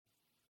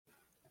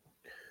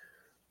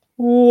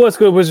What's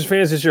good, Wizards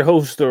fans? It's your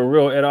host, the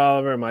real Ed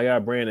Oliver, and my guy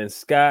Brandon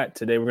Scott.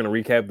 Today we're going to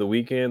recap the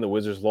weekend. The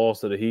Wizards lost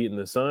to the Heat and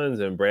the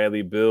Suns, and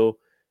Bradley Beal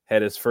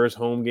had his first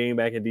home game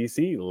back in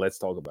DC. Let's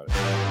talk about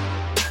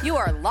it. You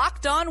are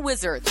Locked On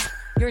Wizards,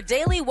 your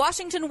daily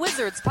Washington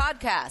Wizards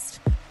podcast.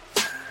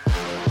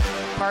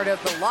 Part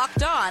of the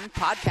Locked On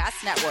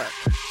Podcast Network.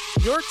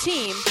 Your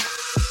team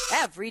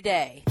every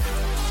day.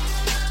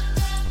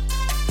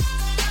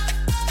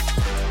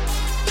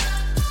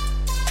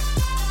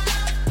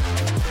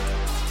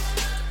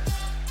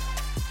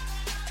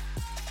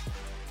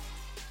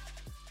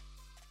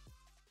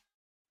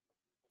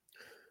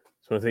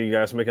 So I want to thank you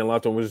guys for making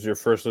Locked On Wizards your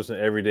first listen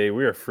every day.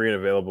 We are free and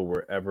available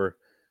wherever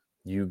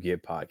you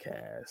get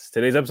podcasts.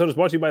 Today's episode is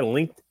brought to you by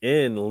LinkedIn.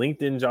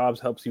 LinkedIn Jobs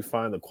helps you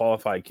find the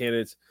qualified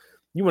candidates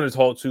you want to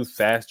talk to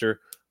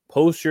faster.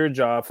 Post your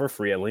job for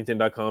free at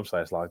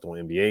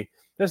linkedin.com/LockedOnNBA.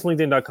 That's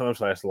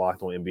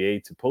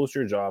linkedin.com/LockedOnNBA to post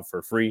your job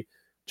for free.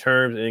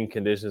 Terms and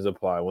conditions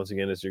apply. Once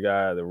again, it's your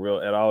guy, the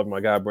real Ed Oliver, my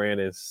guy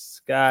Brandon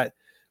Scott.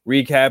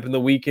 Recapping the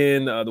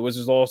weekend, the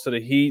Wizards lost to the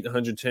Heat,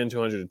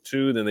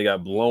 110-102. Then they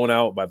got blown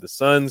out by the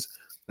Suns.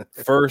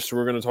 First,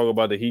 we're going to talk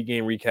about the Heat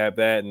game, recap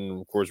that,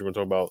 and of course, we're going to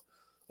talk about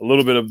a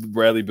little bit of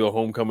Bradley Beal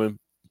homecoming,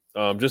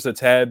 just a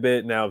tad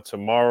bit. Now,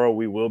 tomorrow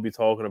we will be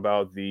talking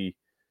about the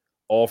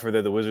offer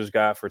that the Wizards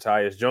got for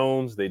Tyus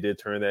Jones. They did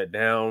turn that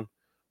down.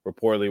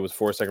 Reportedly, it was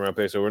 4 second-round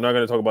picks. So we're not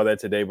going to talk about that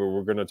today, but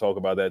we're going to talk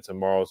about that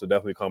tomorrow. So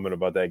definitely comment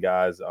about that,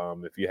 guys.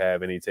 If you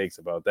have any takes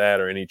about that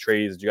or any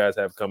trades that you guys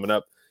have coming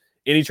up,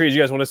 any trades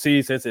you guys want to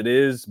see, since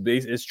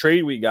it's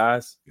trade week,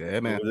 guys.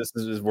 Yeah, man.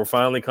 We're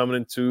finally coming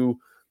into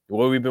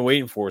what we've been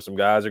waiting for. Some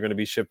guys are going to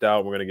be shipped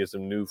out. We're going to get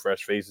some new,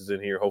 fresh faces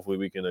in here. Hopefully,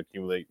 we can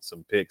accumulate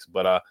some picks.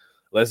 But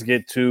let's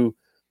get to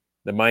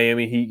the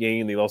Miami Heat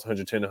game. They lost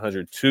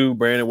 110-102.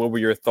 Brandon, what were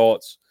your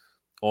thoughts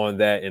on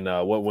that, and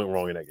what went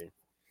wrong in that game?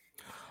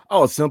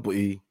 Oh, it's simple,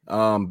 E.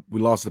 We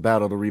lost the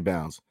battle of the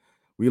rebounds.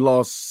 We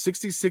lost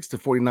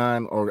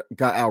 66-49, or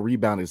got out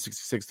rebounded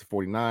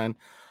 66-49.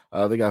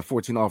 They got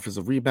 14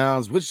 offensive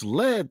rebounds, which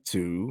led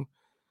to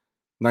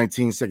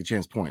 19 second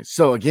chance points.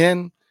 So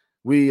again,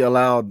 we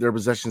allowed their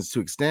possessions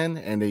to extend,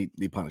 and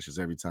they punish us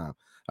every time.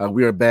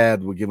 We are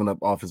bad with giving up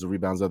offensive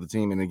rebounds to the other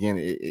team, and again,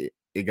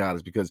 it got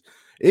us because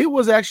it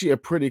was actually a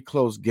pretty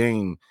close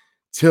game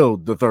till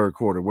the third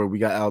quarter, where we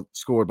got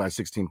outscored by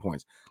 16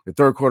 points. The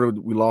third quarter,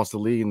 we lost the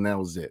lead, and that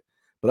was it.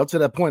 But up to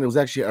that point, it was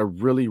actually a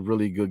really,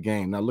 really good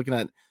game. Now, looking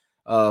at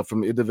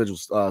from an individual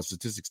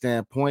statistic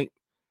standpoint,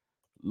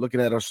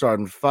 looking at our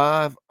starting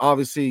five,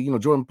 obviously,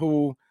 Jordan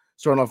Poole,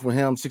 starting off with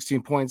him,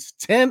 16 points,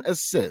 10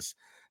 assists.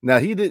 Now,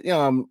 he did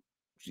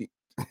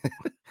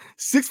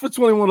 6 for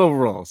 21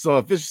 overall. So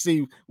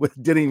efficiency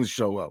didn't even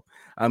show up.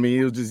 I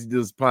mean, it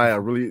was probably a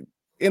really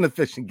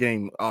inefficient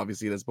game.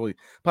 Obviously, that's probably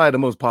the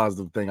most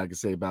positive thing I can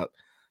say about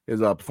his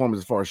performance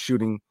as far as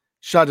shooting.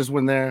 Shot just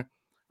went there.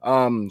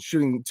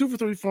 Shooting 2 for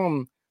 3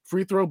 from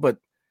free throw, but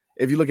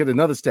if you look at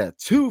another stat,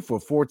 2 for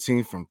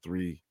 14 from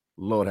 3.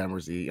 Lord have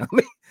mercy. I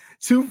mean,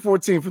 2 for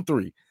 14 from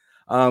 3.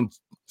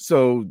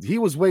 So he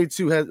was way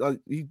too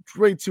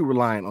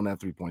reliant on that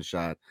 3-point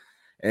shot,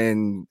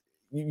 and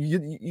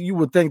you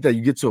would think that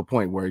you get to a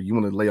point where you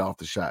want to lay off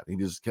the shot. He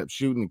just kept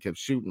shooting and kept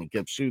shooting and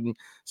kept shooting.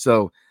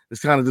 So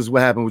it's kind of just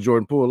what happened with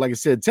Jordan Poole. Like I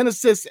said, 10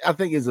 assists, I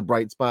think, is a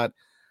bright spot.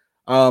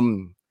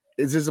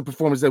 Is this a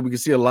performance that we can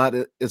see a lot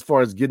as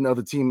far as getting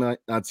other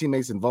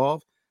teammates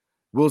involved?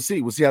 We'll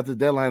see. We'll see after the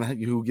deadline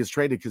who gets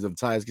traded, because if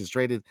Tyus gets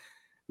traded,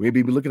 we'll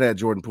be looking at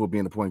Jordan Poole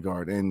being the point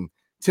guard. And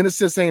 10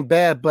 assists ain't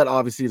bad, but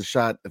obviously the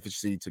shot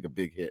efficiency took a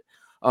big hit.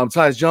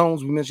 Tyus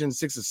Jones, we mentioned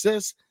 6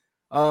 assists,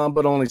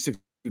 but only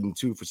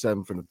 2 for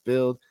 7 from the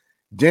field.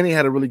 Denny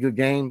had a really good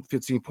game,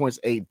 15 points,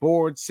 8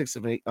 boards, 6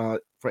 of 8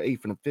 for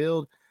 8 from the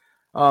field.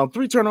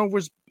 3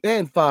 turnovers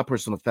and 5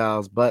 personal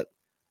fouls, but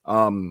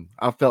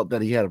I felt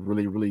that he had a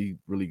really, really,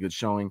 really good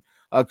showing.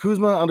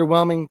 Kuzma,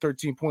 underwhelming,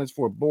 13 points,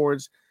 4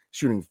 boards,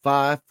 shooting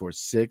 5 for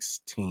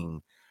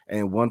 16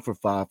 and 1 for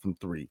 5 from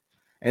 3.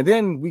 And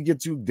then we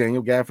get to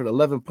Daniel Gafford,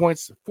 11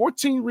 points,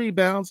 14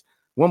 rebounds,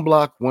 1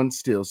 block, 1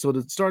 steal. So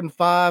the starting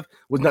 5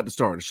 was not the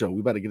star of the show.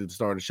 We better get to the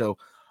star of the show.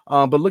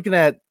 But looking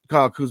at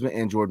Kyle Kuzma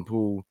and Jordan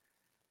Poole,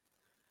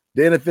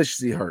 the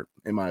inefficiency hurt,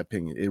 in my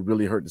opinion. It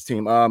really hurt this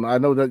team. I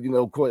know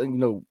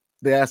that,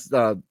 they asked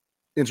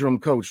interim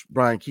coach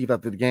Brian Keefe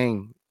after the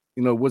game,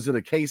 was it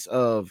a case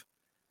of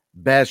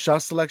bad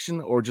shot selection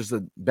or just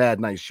a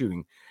bad night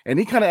shooting? And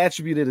he kind of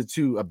attributed it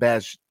to a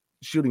bad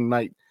shooting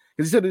night,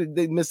 because he said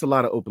they missed a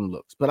lot of open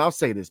looks. But I'll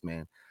say this,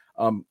 man.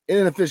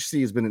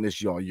 Inefficiency has been an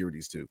issue all year with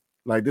these two.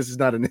 Like, this is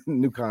not a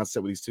new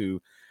concept with these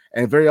two.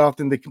 And very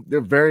often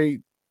they're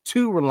very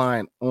too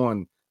reliant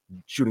on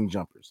shooting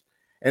jumpers.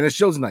 And it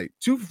shows tonight.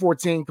 2 for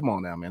 14. Come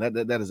on now, man.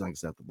 That is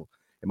unacceptable,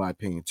 in my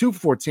opinion. 2 for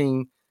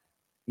 14.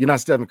 You're not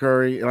Stephen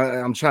Curry.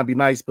 I'm trying to be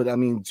nice, but I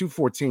mean, 2 for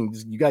 14.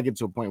 You got to get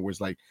to a point where it's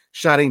like,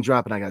 shot ain't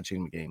dropping. I got to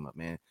change the game up,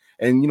 man.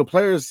 And,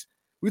 players,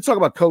 we talk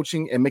about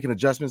coaching and making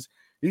adjustments.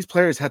 These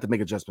players have to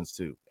make adjustments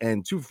too.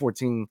 And 2 for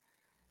 14,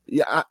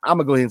 Yeah, I'm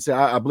gonna go ahead and say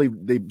I believe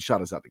they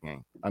shot us out the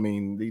game. I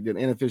mean, the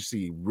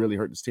inefficiency really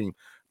hurt this team.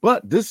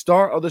 But this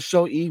star of the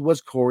show,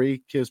 was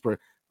Corey Kispert.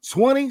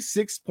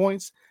 26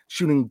 points,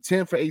 shooting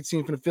 10 for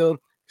 18 from the field,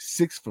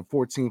 6 for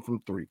 14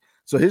 from 3.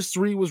 So his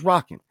 3 was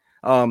rocking.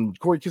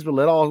 Corey Kispert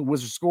led all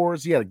Wizards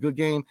scores. He had a good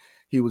game.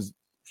 He was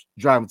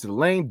driving to the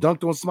lane,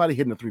 dunked on somebody,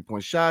 hitting the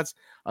 3-point shots.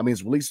 I mean,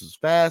 his release was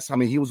fast. I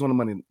mean, he was on the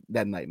money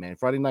that night, man.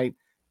 Friday night,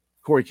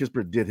 Corey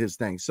Kispert did his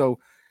thing. So,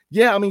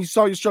 yeah, I mean, you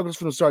saw your struggles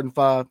from the starting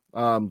 5.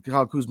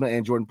 Kyle Kuzma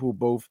and Jordan Poole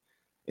both,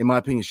 in my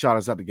opinion, shot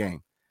us out the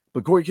game.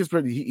 But Corey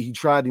Kispert, he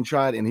tried,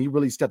 and he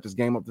really stepped his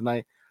game up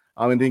tonight.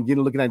 And then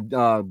looking at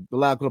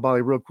Bilal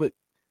Coulibaly real quick,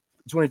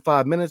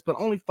 25 minutes, but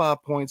only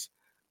 5 points,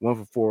 1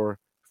 for 4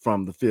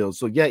 from the field.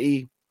 So, yeah,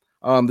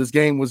 this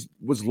game was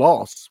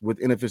lost with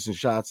inefficient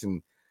shots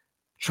and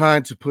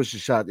trying to push the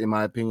shot, in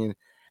my opinion,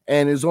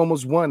 and is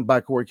almost won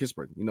by Corey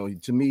Kispert.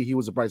 To me, he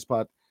was a bright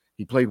spot.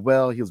 He played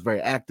well. He was very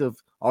active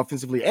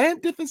offensively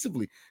and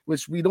defensively,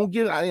 which we don't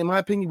give, in my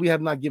opinion, we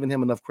have not given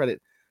him enough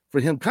credit for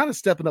him kind of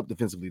stepping up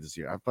defensively this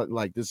year. I felt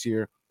like this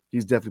year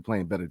he's definitely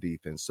playing better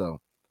defense. So,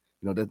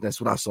 that's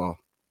what I saw.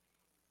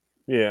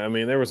 Yeah, I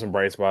mean, there were some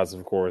bright spots,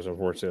 of course.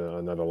 Unfortunately,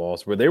 another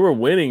loss, but they were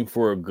winning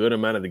for a good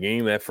amount of the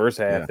game. That first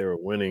half, They were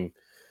winning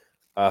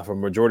for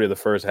majority of the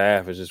first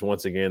half. It's just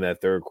once again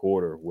that third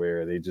quarter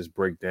where they just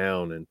break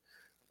down. And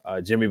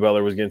Jimmy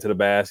Butler was getting to the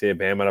basket.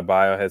 Bam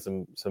Adebayo had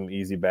some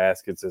easy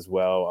baskets as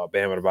well.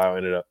 Bam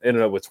Adebayo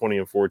ended up with 20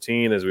 and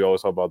 14, as we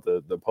always talk about.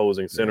 The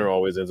opposing center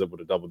always ends up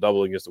with a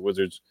double against the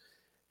Wizards.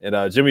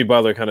 And Jimmy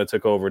Butler kind of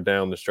took over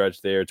down the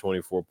stretch there,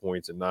 24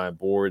 points and 9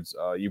 boards.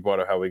 You brought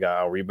up how we got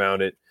out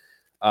rebounded.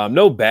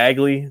 No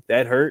Bagley,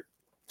 that hurt.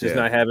 Just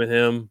not having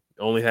him,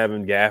 only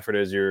having Gafford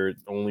as your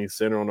only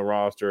center on the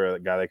roster, a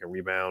guy that can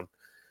rebound.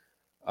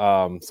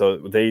 So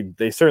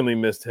they certainly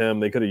missed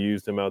him. They could have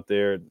used him out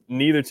there.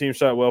 Neither team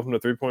shot well from the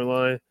 3-point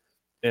line.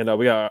 And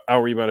we got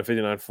out rebounded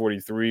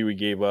 59-43. We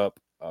gave up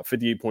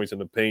 58 points in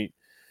the paint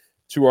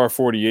to our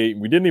 48.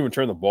 We didn't even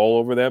turn the ball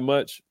over that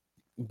much.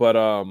 But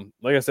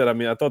like I said, I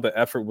mean, I thought the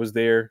effort was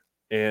there.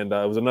 And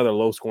it was another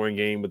low-scoring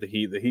game with the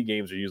Heat. The Heat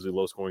games are usually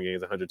low-scoring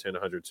games, 110,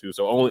 102.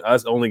 So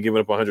only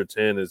giving up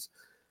 110 is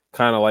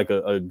kind of like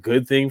a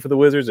good thing for the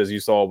Wizards, as you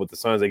saw with the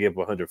Suns. They gave up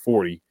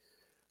 140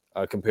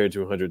 compared to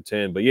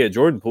 110. But, yeah,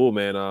 Jordan Poole,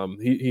 man,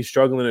 he's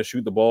struggling to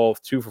shoot the ball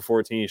 2 for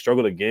 14. He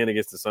struggled again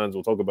against the Suns.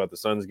 We'll talk about the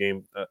Suns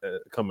game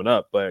coming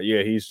up. But,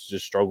 yeah, he's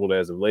just struggled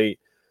as of late.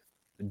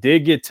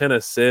 Did get 10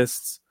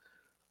 assists.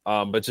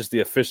 But just the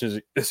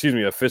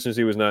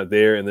efficiency was not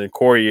there. And then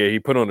Corey, he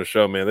put on the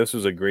show, man. This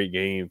was a great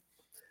game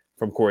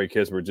from Corey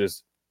Kispert,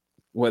 just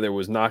whether it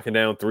was knocking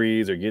down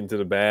threes or getting to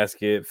the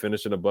basket,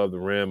 finishing above the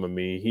rim. I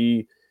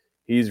mean,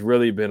 he's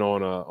really been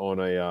on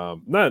a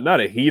not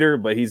a heater,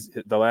 but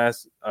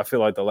I feel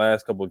like the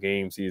last couple of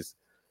games he's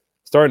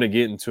starting to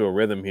get into a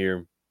rhythm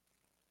here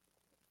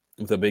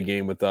with a big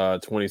game with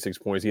 26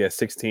 points. He had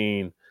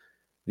 16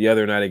 the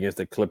other night against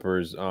the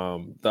Clippers.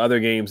 The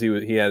other games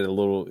he had a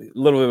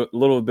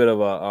little bit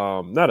of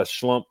a not a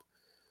slump.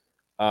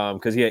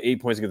 Because he had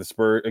 8 points against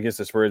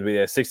the Spurs, but he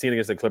had 16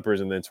 against the Clippers,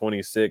 and then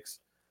 26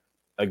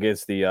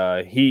 against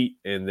the Heat,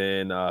 and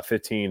then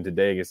 15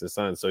 today against the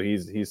Suns. So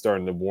he's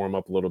starting to warm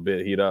up a little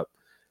bit, heat up.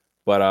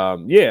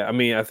 But yeah, I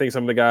mean, I think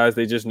some of the guys,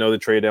 they just know the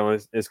trade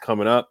deadline is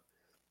coming up,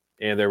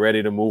 and they're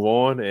ready to move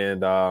on. And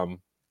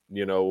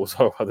we'll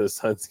talk about the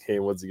Suns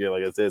game once again.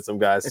 Like I said, some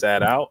guys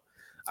sat out.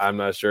 I'm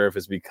not sure if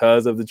it's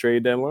because of the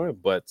trade deadline,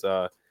 but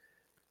I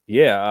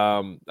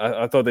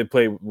thought they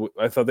played.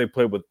 I thought they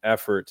played with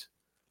effort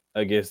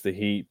against the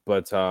Heat,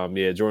 but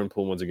Jordan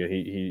Poole, once again,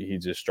 he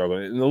just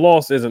struggled, and the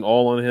loss isn't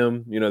all on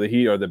him. The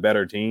Heat are the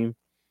better team,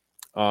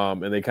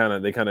 and they kind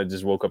of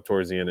just woke up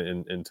towards the end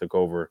and took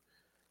over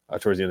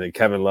towards the end. And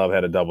Kevin Love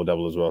had a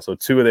double as well, so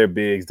 2 of their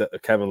bigs,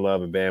 Kevin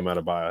Love and Bam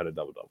Adebayo, had a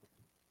double.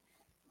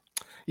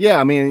 Yeah,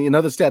 I mean,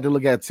 another stat to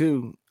look at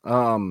too.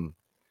 Let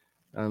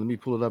me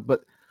pull it up,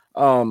 but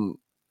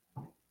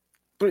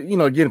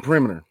again,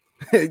 perimeter.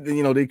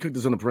 They cooked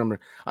us on the perimeter.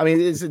 I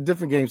mean, it's a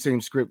different game, same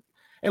script,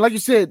 and like you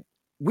said,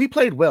 we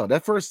played well.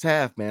 That first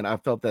half, man, I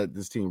felt that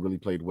this team really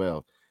played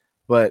well.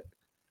 But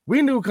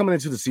we knew coming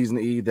into the season,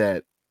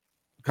 that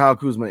Kyle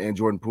Kuzma and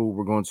Jordan Poole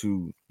were going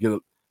to get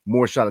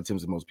more shot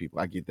attempts than most people.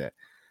 I get that.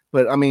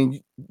 But, I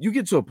mean, you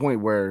get to a point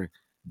where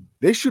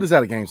they shoot us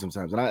out of games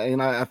sometimes.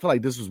 And I feel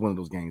like this was one of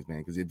those games, man,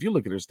 because if you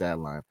look at their stat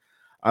line,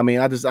 I mean,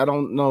 I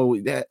don't know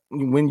that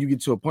when you get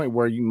to a point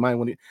where you might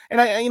want to –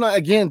 and,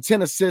 again,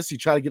 10 assists, you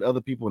try to get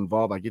other people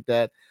involved. I get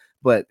that.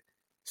 But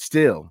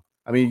still –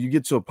 I mean, you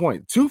get to a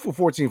point, 2 for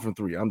 14 from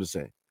 3. I'm just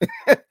saying.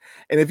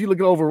 And if you look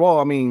at overall,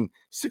 I mean,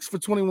 6 for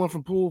 21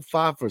 from Poole,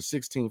 5 for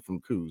 16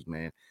 from Kuz,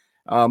 man.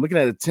 Looking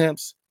at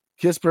attempts,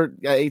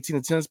 Kispert got 18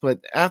 attempts,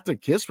 but after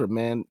Kispert,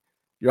 man,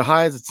 your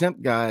highest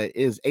attempt guy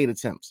is 8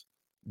 attempts.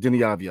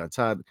 Denny Avia,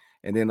 Todd,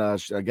 and then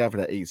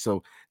Gafford at 8.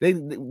 So they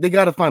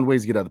got to find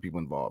ways to get other people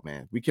involved,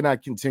 man. We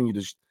cannot continue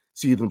to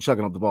see them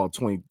chucking up the ball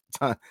 20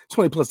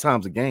 plus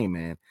times a game,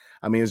 man.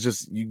 I mean, it's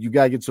just you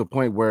got to get to a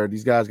point where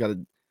these guys got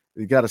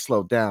to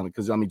slow down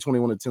because, I mean,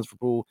 21 attempts for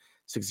Poole,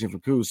 16 from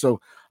Kuz. So,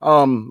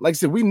 like I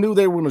said, we knew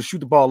they were going to shoot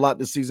the ball a lot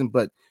this season,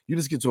 but you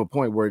just get to a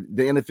point where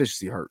the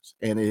inefficiency hurts,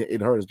 and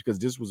it hurts because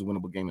this was a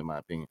winnable game in my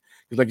opinion.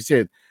 Because, like you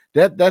said,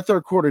 that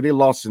third quarter they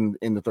lost in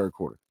the third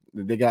quarter.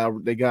 They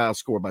got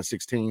scored by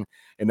 16,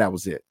 and that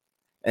was it.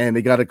 And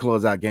they got to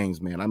close out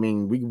games, man. I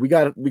mean, we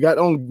got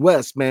on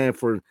West, man,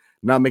 for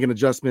not making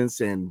adjustments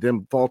and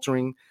them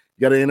faltering.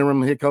 You got an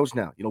interim head coach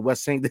now.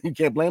 West saying that you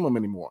can't blame them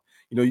anymore.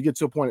 You get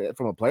to a point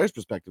from a player's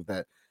perspective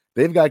that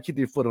they've got to keep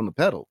their foot on the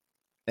pedal.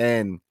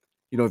 And,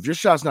 if your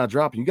shot's not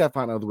dropping, you got to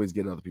find other ways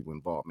to get other people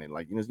involved, man.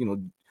 Like,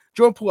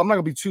 Jordan Poole, I'm not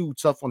going to be too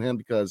tough on him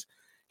because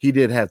he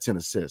did have 10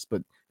 assists.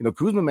 But,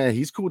 Kuzma, man,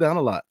 he's cooled down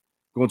a lot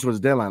going towards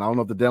the deadline. I don't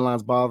know if the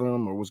deadline's bothering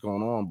him or what's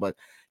going on, but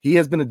he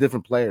has been a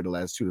different player the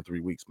last 2 to 3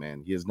 weeks,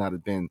 man. He has not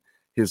been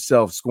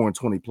himself scoring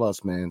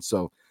 20-plus, man.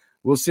 So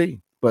we'll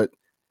see. But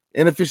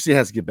inefficiency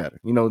has to get better.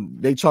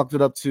 They chalked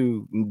it up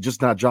to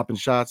just not dropping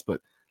shots,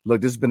 but look,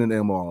 this has been an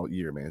M all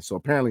year, man. So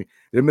apparently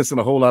they're missing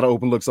a whole lot of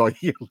open looks all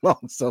year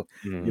long. So,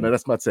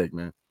 that's my take,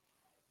 man.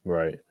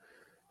 Right.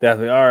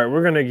 Definitely. All right,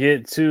 we're going to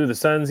get to the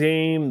Suns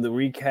game, to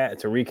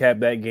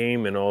recap that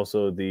game, and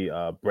also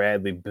the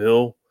Bradley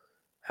Beal,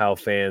 how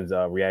fans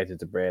reacted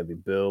to Bradley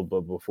Beal.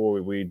 But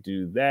before we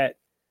do that,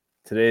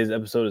 today's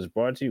episode is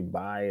brought to you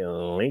by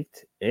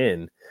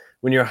LinkedIn.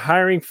 When you're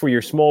hiring for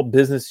your small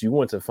business, you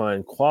want to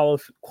find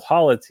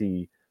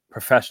quality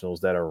professionals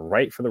that are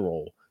right for the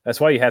role. That's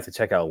why you have to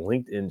check out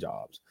LinkedIn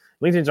Jobs.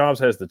 LinkedIn Jobs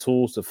has the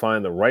tools to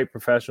find the right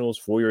professionals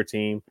for your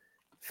team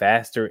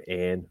faster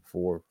and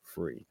for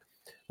free.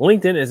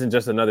 LinkedIn isn't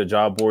just another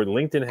job board.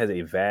 LinkedIn has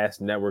a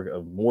vast network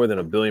of more than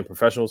 1 billion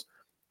professionals,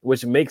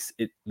 which makes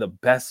it the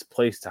best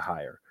place to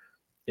hire.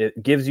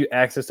 It gives you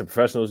access to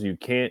professionals you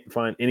can't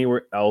find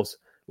anywhere else.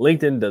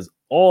 LinkedIn does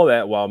all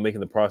that while making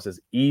the process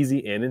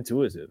easy and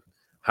intuitive.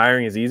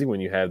 Hiring is easy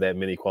when you have that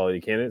many quality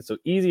candidates. So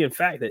easy, in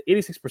fact, that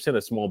 86%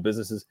 of small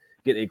businesses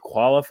get a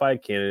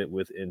qualified candidate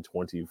within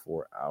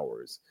 24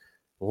 hours.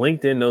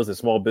 LinkedIn knows that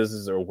small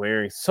businesses are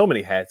wearing so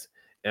many hats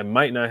and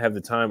might not have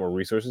the time or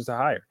resources to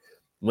hire.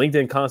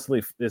 LinkedIn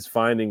constantly is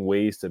finding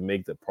ways to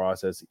make the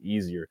process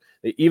easier.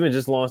 They even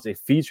just launched a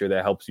feature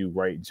that helps you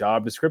write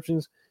job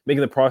descriptions, making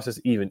the process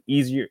even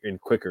easier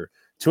and quicker.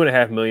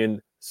 2.5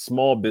 million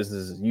small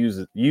businesses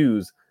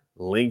use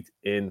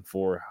LinkedIn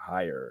for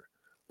hire.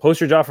 Post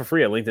your job for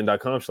free at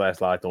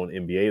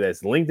linkedin.com/lockedonnba.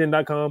 That's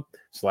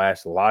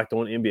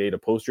linkedin.com/lockedonnba to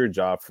post your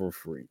job for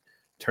free.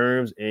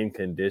 Terms and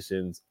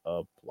conditions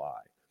apply.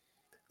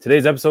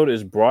 Today's episode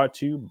is brought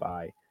to you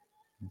by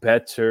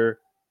BetterHelp.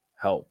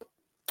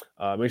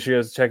 Make sure you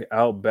guys check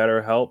out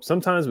BetterHelp.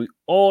 Sometimes we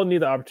all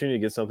need the opportunity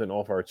to get something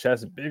off our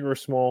chest, big or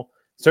small.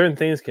 Certain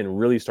things can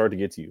really start to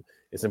get to you.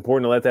 It's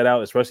important to let that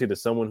out, especially to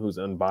someone who's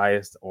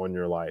unbiased on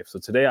your life. So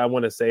today I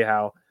want to say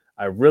how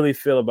I really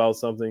feel about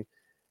something.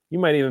 You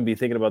might even be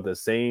thinking about the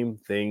same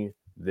thing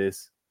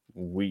this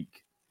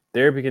week.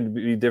 Therapy can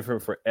be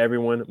different for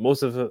everyone.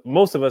 Most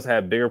of us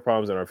have bigger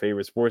problems than our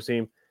favorite sports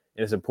team,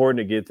 and it's important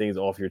to get things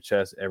off your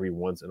chest every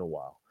once in a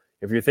while.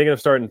 If you're thinking of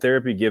starting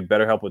therapy, give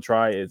BetterHelp a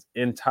try. It's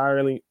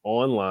entirely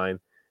online,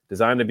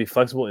 designed to be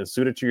flexible and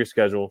suited to your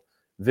schedule.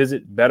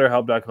 Visit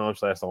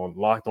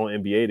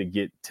BetterHelp.com/LockedOnNBA to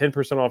get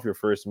 10% off your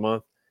first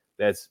month.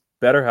 That's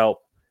BetterHelp,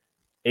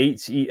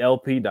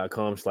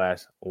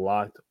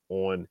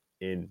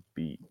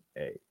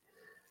 HELP.com/LockedOnNBA.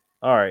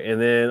 All right, and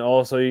then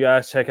also you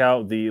guys check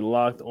out the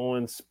Locked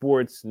On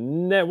Sports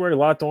Network.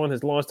 Locked On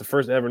has launched the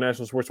first ever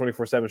national sports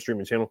 24/7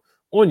 streaming channel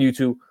on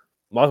YouTube.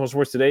 Locked On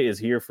Sports Today is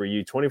here for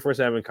you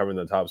 24/7, covering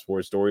the top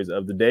sports stories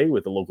of the day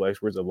with the local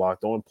experts of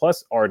Locked On,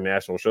 plus our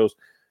national shows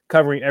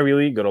covering every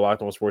league. Go to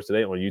Locked On Sports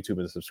Today on YouTube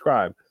and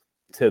subscribe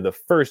to the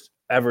first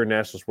ever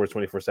national sports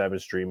 24/7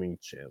 streaming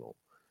channel.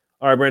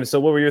 All right, Brandon, so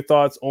what were your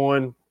thoughts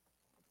on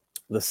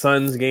the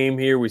Suns game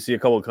here? We see a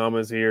couple of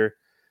comments here.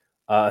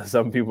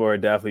 Some people are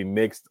definitely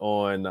mixed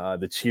on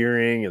the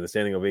cheering and the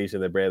standing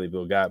ovation that Bradley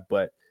Beal got.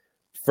 But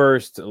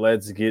first,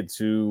 let's get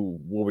to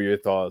what were your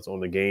thoughts on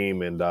the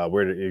game and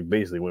where it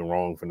basically went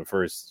wrong from the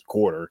first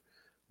quarter.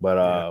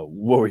 But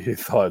what were your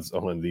thoughts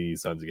on the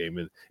Suns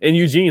game? And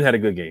Eugene had a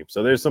good game.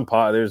 So there's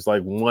there's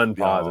like one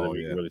positive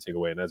you can really take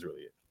away, and that's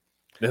really it.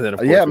 And then, of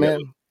course, man.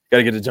 Got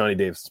to get to Johnny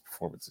Davis'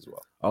 performance as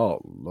well. Oh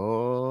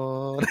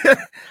Lord.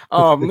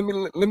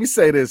 let me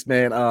say this,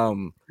 man.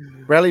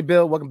 Bradley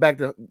Beal, welcome back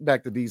to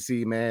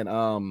DC, man.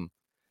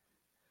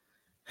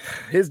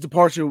 His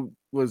departure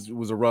was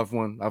a rough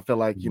one. I felt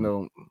like,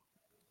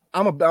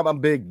 I'm a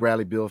big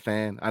Bradley Beal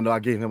fan. I know I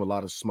gave him a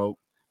lot of smoke,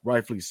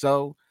 rightfully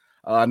so.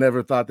 I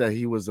never thought that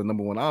he was the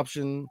number one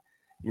option.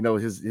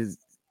 The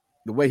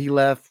way he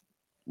left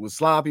was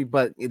sloppy,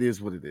 but it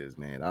is what it is,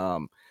 man.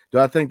 Do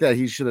I think that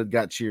he should have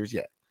got cheers?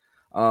 Yeah.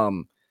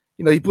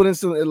 He put in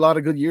a lot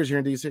of good years here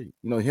in DC.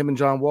 Him and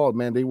John Wall,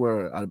 man, they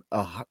were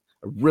a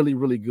really,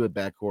 really good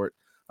backcourt,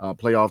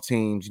 playoff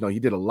teams. He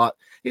did a lot.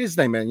 Here's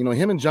the thing, man.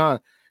 Him and John,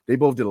 they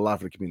both did a lot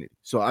for the community.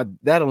 So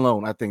that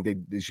alone, I think they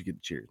should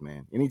get cheers,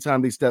 man.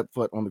 Anytime they step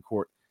foot on the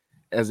court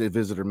as a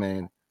visitor,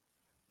 man,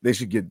 they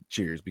should get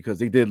cheers because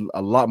they did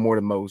a lot more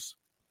than most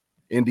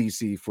in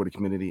DC for the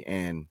community,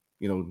 and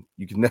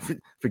you can never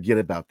forget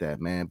about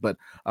that, man. But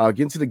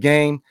getting to the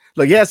game,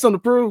 look, he had something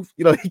to prove.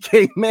 He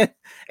came in,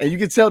 and you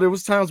could tell there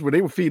was times where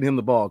they were feeding him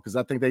the ball because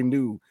I think they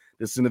knew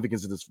the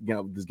significance of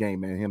this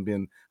game, man. Him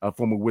being a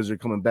former Wizard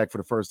coming back for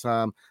the first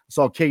time. I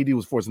saw KD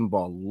was forcing the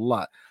ball a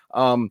lot.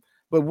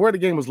 But where the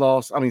game was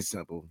lost, I mean,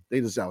 simple.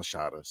 They just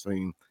outshot us.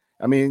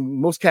 I mean,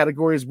 most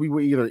categories we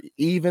were either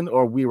even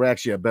or we were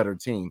actually a better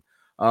team.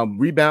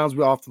 Rebounds,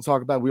 we often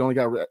talk about. We only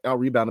got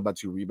out-rebounded by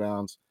 2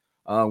 rebounds.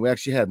 We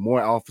actually had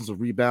more offensive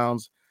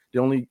rebounds. They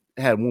only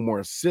had 1 more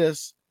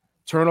assist.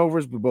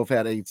 Turnovers, we both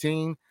had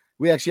 18.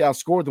 We actually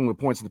outscored them with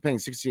points in the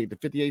paint,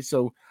 68-58.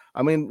 So,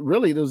 I mean,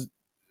 really, it was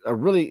a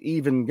really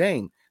even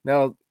game.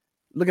 Now,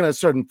 looking at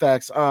certain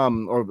facts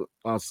or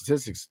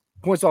statistics,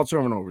 points all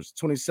turnovers,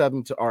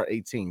 27 to our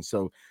 18.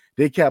 So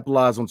they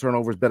capitalized on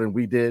turnovers better than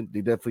we did.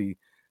 They definitely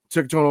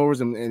took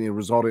turnovers and it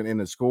resulted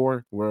in a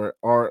score where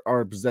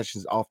our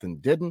possessions often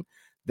didn't.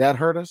 That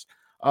hurt us.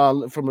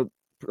 From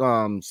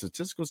a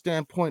statistical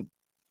standpoint,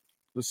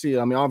 let's see.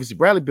 I mean, obviously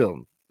Bradley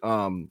Beal,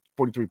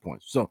 43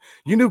 points. So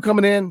you knew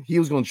coming in he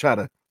was going to try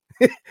to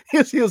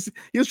he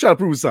was trying to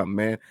prove something,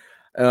 man.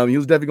 He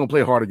was definitely going to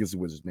play hard against the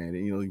Wizards, man.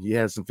 He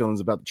had some feelings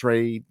about the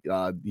trade.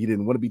 He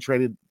didn't want to be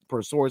traded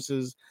per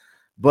sources,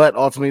 but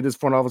ultimately this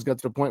front office got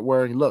to the point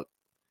where look,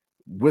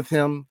 with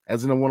him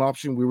as the number 1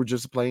 option, we were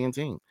just a playing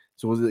team.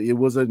 So it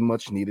was a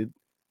much needed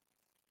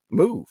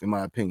move, in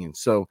my opinion.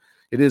 So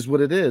it is what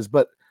it is.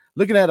 But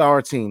looking at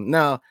our team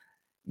now,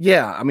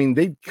 yeah, I mean,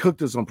 they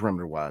cooked us on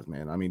perimeter wise,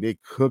 man. I mean, they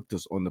cooked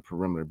us on the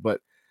perimeter,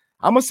 but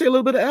I'm gonna say a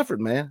little bit of effort,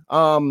 man.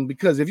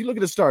 Because if you look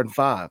at the starting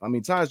 5, I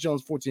mean, Tyus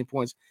Jones, 14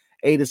 points,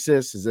 8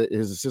 assists.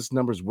 His assist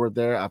numbers were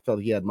there. I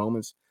felt he had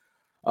moments.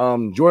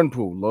 Jordan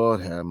Poole,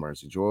 Lord have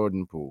mercy,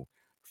 Jordan Poole,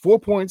 4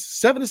 points,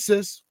 7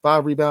 assists,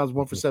 5 rebounds,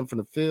 1 for 7 from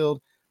the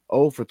field,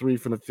 0 for 3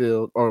 from the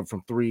field or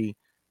from 3.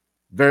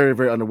 Very,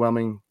 very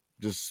underwhelming.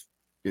 Just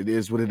it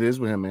is what it is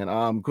with him, man.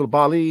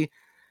 Koulibaly,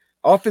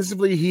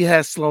 offensively, he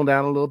has slowed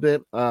down a little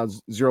bit.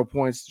 0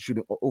 points,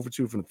 shooting over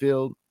 2 from the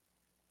field.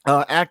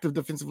 Active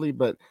defensively,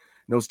 but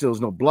no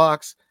steals, no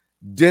blocks.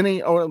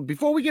 Denny,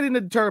 before we get into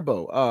the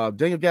turbo,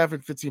 Daniel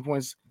Gafford, 15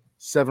 points,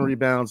 7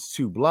 rebounds,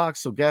 2 blocks.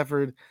 So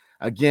Gafford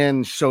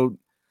again showed,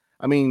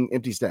 I mean,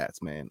 empty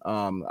stats, man.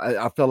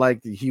 I felt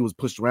like he was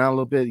pushed around a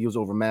little bit. He was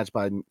overmatched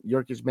by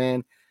Jokic,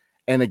 man.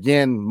 And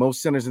again,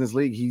 most centers in this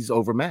league, he's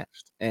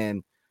overmatched.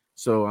 And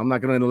so I'm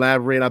not going to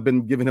elaborate. I've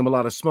been giving him a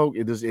lot of smoke.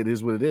 It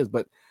is what it is.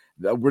 But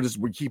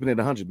we're keeping it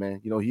 100, man.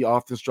 He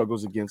often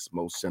struggles against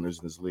most centers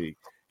in this league,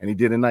 and he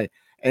did tonight.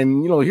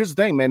 And here's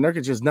the thing, man.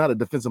 Nurkic is not a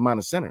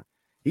defensive-minded center.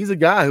 He's a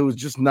guy who's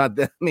just not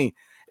that. I mean,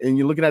 and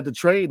you're looking at the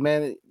trade,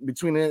 man,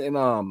 between it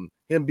and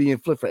him being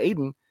flipped for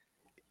Aiden.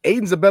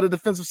 Aiden's a better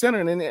defensive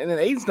center, and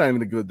Aiden's not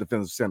even a good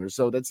defensive center.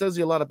 So that says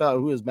you a lot about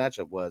who his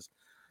matchup was.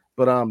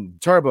 But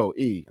Turbo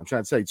E, I'm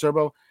trying to say,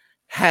 Turbo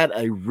had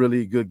a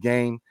really good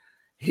game.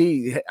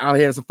 He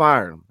had some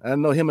fire. I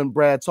know him and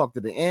Brad talked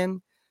at the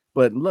end,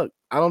 but look,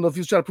 I don't know if he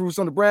was trying to prove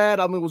something to Brad.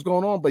 I mean, what's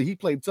going on, but he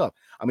played tough.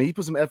 I mean, he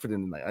put some effort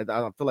in tonight.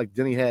 I feel like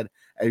Denny had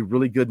a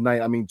really good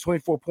night. I mean,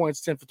 24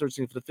 points, 10 for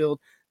 13 for the field,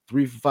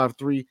 3 for 5,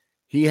 3.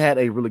 He had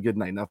a really good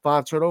night. Now,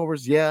 5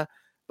 turnovers, yeah,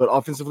 but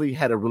offensively, he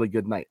had a really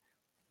good night.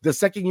 The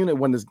second unit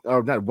won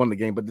the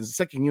game, but the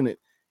second unit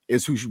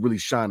is who should really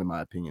shine, in my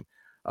opinion.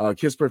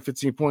 Kispert,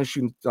 15 points,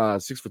 shooting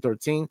 6 for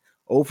 13,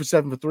 0 for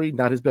 7 for 3.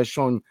 Not his best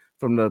showing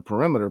from the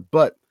perimeter,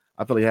 but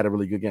I feel he had a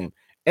really good game.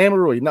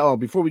 Amarui, now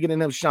before we get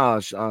into him,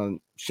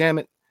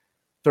 Shamit,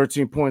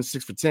 13 points,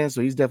 6 for 10.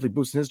 So he's definitely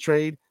boosting his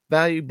trade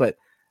value. But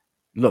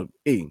look,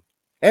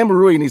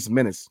 Amarui needs some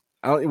minutes,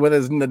 whether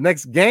it's in the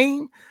next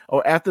game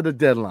or after the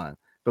deadline.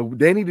 But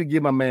they need to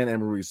give my man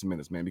Amarui some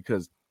minutes, man,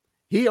 because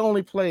he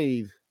only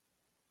played,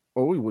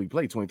 we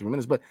played 23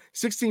 minutes, but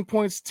 16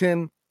 points,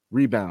 10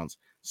 rebounds.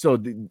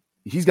 So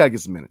he's got to get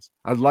some minutes.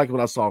 I like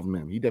what I saw from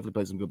him. He definitely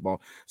played some good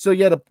ball. So,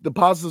 yeah, the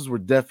positives were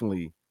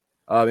definitely,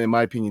 in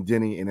my opinion,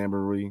 Denny and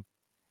Emery.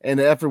 And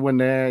the effort went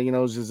there.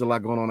 It's just a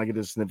lot going on. I get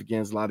the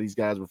significance. A lot of these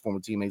guys were former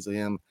teammates of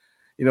him.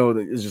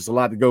 It's just a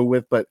lot to go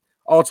with. But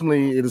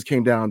ultimately, it just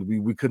came down to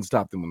we couldn't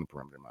stop them on the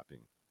perimeter, in my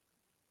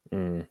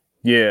opinion.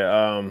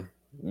 Yeah.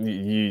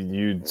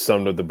 You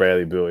summed up the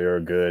Bradley Beal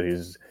era good.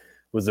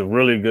 Was a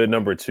really good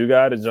number 2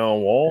 guy to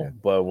John Wall,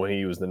 but when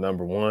he was the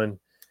number 1,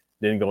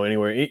 didn't go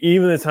anywhere.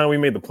 Even the time we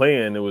made the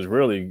play-in, it was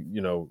really,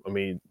 I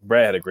mean,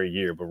 Brad had a great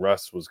year, but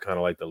Russ was kind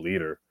of like the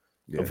leader,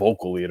 the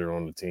vocal leader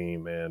on the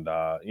team. And,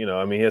 I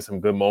mean, he had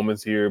some good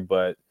moments here,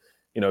 but,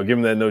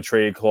 giving that no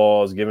trade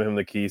clause, giving him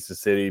the keys to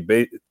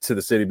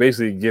the city,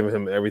 basically giving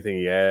him everything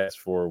he asked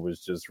for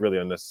was just really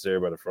unnecessary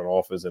by the front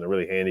office, and it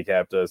really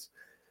handicapped us.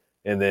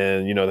 And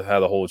then,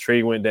 how the whole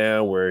trade went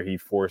down where he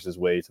forced his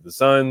way to the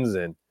Suns,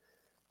 and,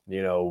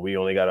 we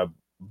only got a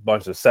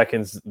bunch of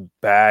seconds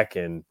back,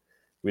 and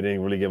we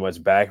didn't really get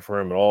much back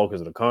for him at all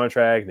because of the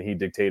contract, and he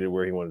dictated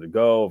where he wanted to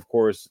go. Of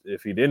course,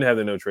 if he didn't have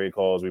the no trade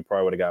clause, we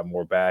probably would have got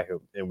more back,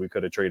 and we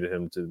could have traded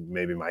him to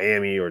maybe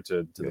Miami or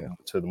to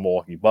the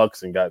Milwaukee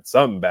Bucks and got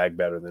something back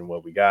better than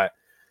what we got.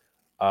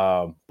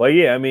 But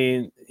yeah, I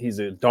mean, he's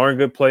a darn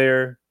good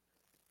player.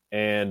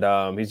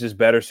 And he's just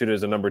better suited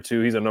as a number 2.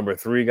 He's a number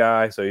 3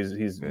 guy, so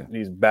he's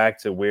back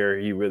to where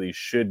he really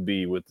should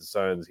be with the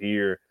Suns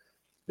here.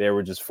 They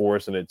were just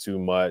forcing it too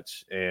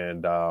much,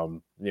 and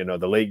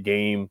the late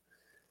game,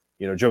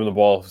 dribbling the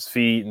ball off his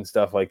feet and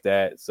stuff like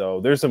that.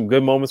 So there's some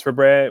good moments for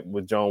Brad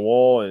with John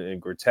Wall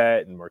and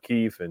Gortat and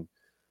Markieff and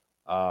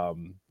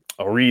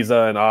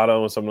Ariza and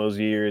Otto in some of those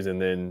years, and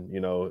then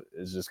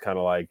it's just kind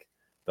of like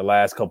the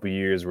last couple of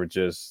years were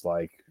just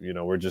like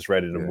we're just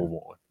ready to move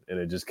on. And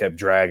it just kept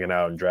dragging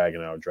out.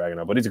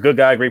 But he's a good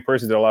guy, great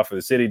person. Did a lot for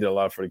the city, did a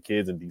lot for the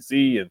kids in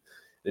D.C. and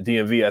the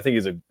DMV. I think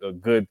he's a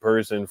good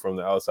person from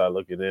the outside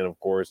looking in, of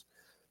course.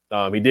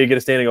 He did get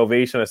a standing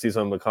ovation. I see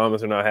some of the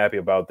comments are not happy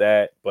about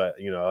that. But,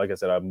 like I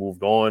said, I've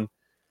moved on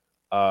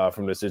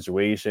from the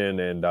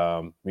situation. And,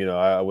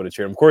 I would have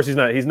cheered him. Of course, he's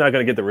not going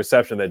to get the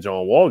reception that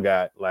John Wall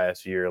got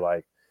last year.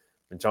 Like,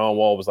 when John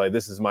Wall was like,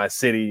 "This is my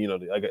city,"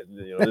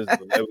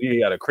 he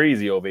got a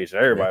crazy ovation.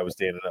 Everybody was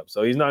standing up,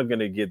 so he's not going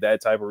to get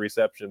that type of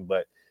reception.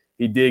 But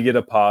he did get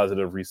a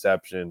positive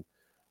reception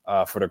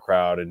for the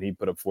crowd, and he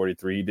put up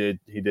 43.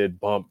 He did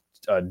bump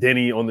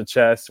Denny on the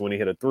chest when he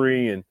hit a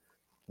 3, and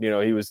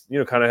he was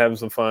kind of having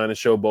some fun and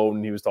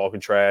showboating. He was talking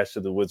trash to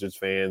the Wizards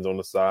fans on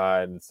the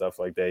side and stuff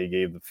like that. He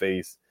gave the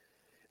face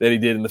that he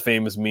did in the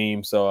famous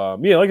meme. So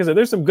like I said,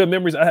 there's some good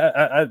memories.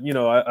 I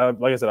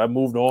like I said, I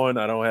moved on.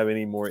 I don't have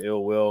any more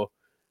ill will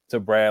to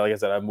Brad. Like I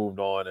said, I moved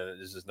on,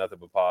 and it's just nothing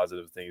but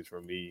positive things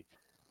for me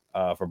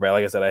for Brad.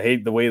 Like I said, I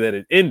hate the way that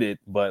it ended,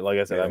 but like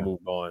I said, I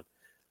moved on.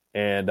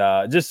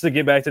 And just to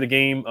get back to the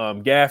game,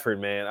 Gafford,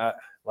 man,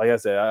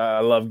 I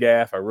love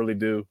Gaff, I really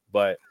do.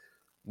 But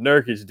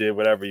Nurkic did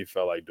whatever he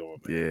felt like doing,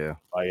 man. Yeah.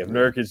 Like if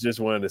Nurkic just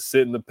wanted to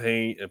sit in the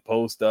paint and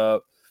post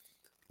up,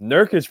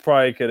 Nurkic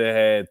probably could have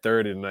had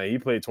 30 tonight. He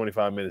played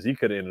 25 minutes. He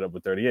could have ended up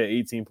with 30. He had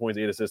 18 points,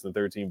 8 assists, and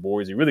 13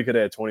 boards. He really could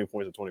have had 20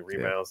 points and 20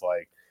 rebounds.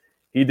 Like,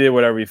 he did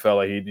whatever he felt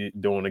like he did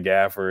doing to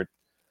Gafford.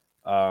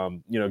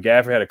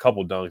 Gafford had a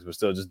couple dunks, but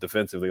still just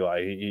defensively,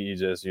 like he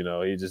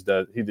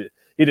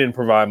didn't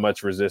provide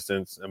much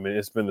resistance. I mean,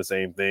 it's been the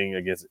same thing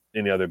against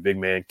any other big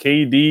man.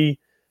 KD,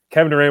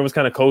 Kevin Durant was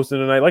kind of coasting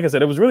tonight. Like I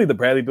said, it was really the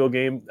Bradley Beal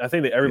game. I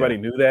think that everybody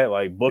knew that.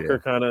 Like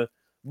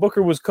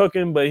Booker was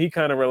cooking, but he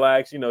kind of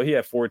relaxed. He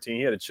had 14.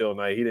 He had a chill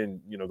night. He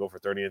didn't, go for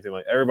 30 or anything.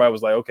 Like everybody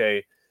was like,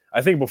 okay.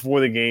 I think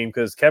before the game,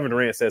 because Kevin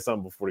Durant said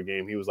something before the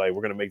game, he was like,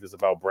 we're gonna make this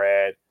about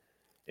Brad.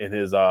 In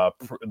his the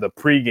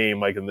pregame,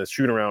 like in the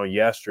shoot around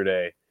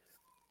yesterday,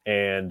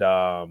 and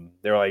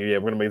they were like, "Yeah,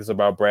 we're gonna make this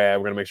about Brad.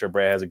 We're gonna make sure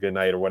Brad has a good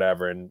night or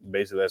whatever." And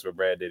basically, that's what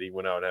Brad did. He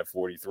went out and had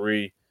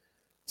 43,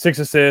 6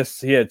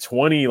 assists. He had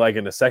 20 like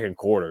in the second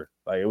quarter.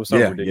 Like it was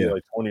something ridiculous,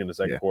 like 20 in the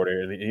second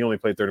quarter, and he only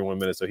played 31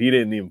 minutes, so he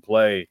didn't even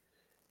play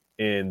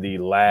in the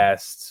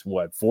last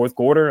fourth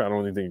quarter. I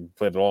don't even think he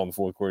played at all in the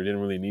fourth quarter. He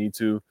didn't really need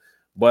to.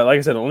 But like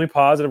I said, the only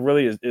positive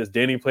really is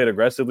Danny played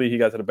aggressively. He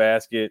got to the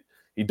basket.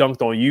 He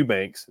dunked on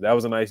Eubanks. That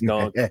was a nice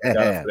dunk. Got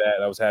him for that.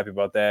 I was happy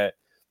about that.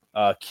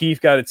 Keefe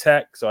got a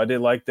tech, so I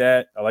did like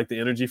that. I like the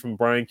energy from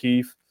Brian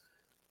Keefe,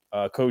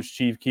 Coach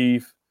Chief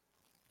Keefe.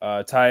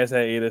 Tyus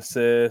had 8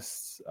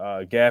 assists.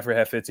 Gafford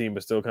had 15,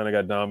 but still kind of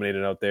got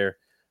dominated out there.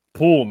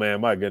 Poole,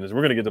 man, my goodness. We're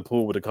going to get to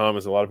Poole with the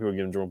comments. A lot of people are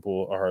giving Jordan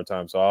Poole a hard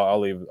time, so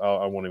I'll leave.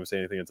 I won't even say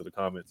anything into the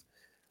comments.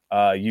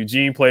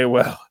 Eugene played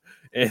well.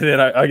 And then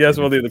I guess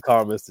we'll leave the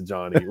comments to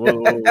Johnny.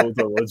 We'll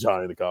talk about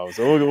Johnny in the comments.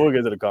 So we'll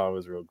get to the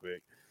comments real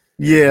quick.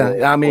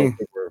 Yeah, I mean,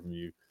 from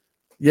you.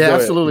 Yeah,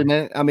 absolutely,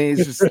 man. I mean,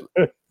 it's just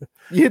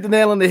you hit the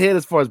nail on the head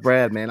as far as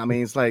Brad, man. I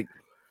mean, it's like,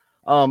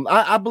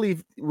 I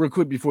believe real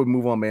quick before we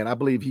move on, man. I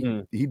believe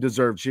he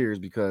deserved cheers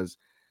because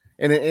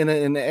in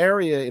the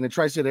area, in the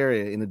tri-state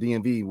area, in the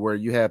DMV, where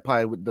you have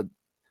probably with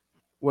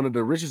one of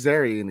the richest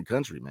area in the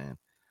country, man.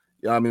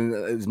 I mean,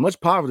 as much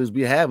poverty as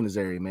we have in this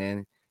area,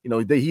 man.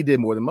 He did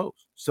more than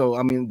most. So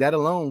I mean, that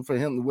alone for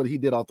him, what he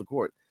did off the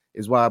court,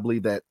 is why I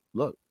believe that.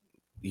 Look.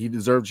 He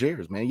deserved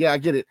cheers, man. Yeah, I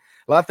get it.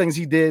 A lot of things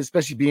he did,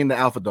 especially being the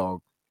alpha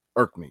dog,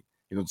 irked me.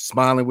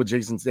 Smiling with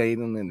Jason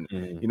Statham and,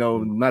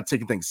 not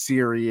taking things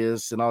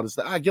serious and all this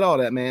stuff. I get all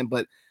that, man.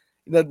 But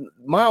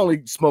my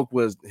only smoke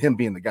was him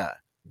being the guy.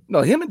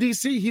 Him and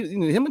DC,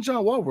 him and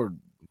John Wall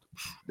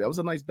that was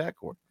a nice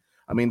backcourt.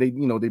 I mean,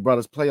 they brought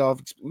us playoff,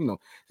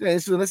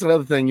 that's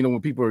another thing, when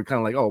people are kind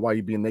of like, oh, why are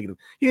you being negative?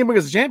 He didn't bring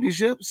us a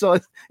championship. So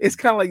it's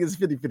kind of like it's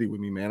 50-50 with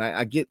me, man.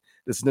 I get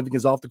the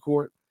significance off the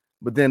court.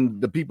 But then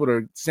the people that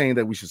are saying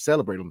that we should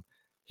celebrate him,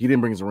 he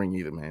didn't bring us a ring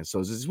either, man. So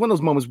it's one of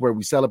those moments where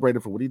we celebrate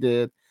him for what he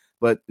did,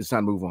 but it's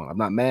time to move on. I'm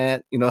not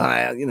mad.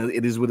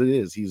 It is what it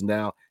is. He's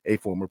now a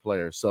former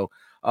player. So,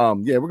 we're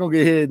going to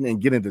get ahead and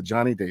get into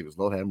Johnny Davis,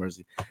 Lord have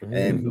mercy,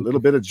 and a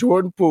little bit of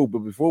Jordan Poole. But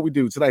before we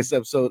do, tonight's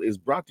episode is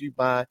brought to you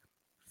by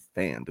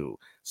FanDuel.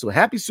 So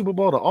happy Super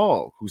Bowl to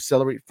all who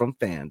celebrate from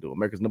FanDuel,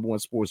 America's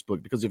 #1 sports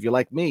book. Because if you're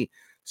like me,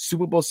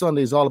 Super Bowl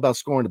Sunday is all about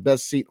scoring the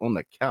best seat on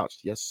the couch.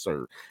 Yes,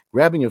 sir.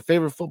 Grabbing your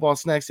favorite football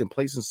snacks and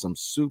placing some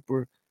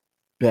super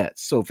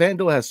bets. So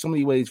FanDuel has so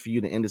many ways for you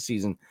to end the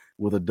season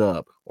with a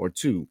dub or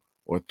 2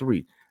 or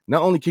 3.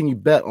 Not only can you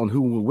bet on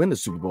who will win the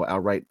Super Bowl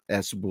outright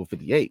at Super Bowl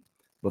 58,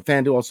 But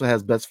FanDuel also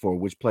has bets for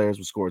which players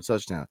will score a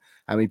touchdown,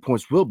 how many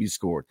points will be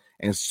scored,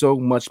 and so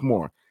much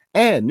more.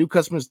 And new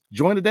customers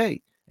join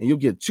today, and you'll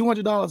get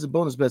 $200 in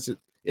bonus bets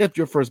if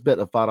your first bet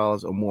of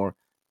 $5 or more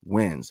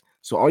wins.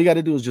 So all you got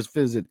to do is just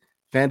visit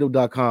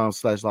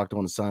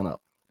FanDuel.com/locked-on to sign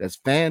up. That's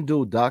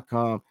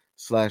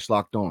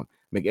FanDuel.com/locked-on.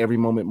 Make every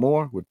moment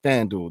more with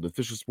FanDuel, the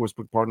official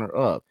sportsbook partner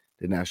of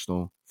the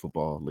National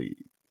Football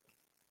League.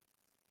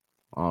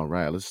 All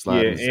right, let's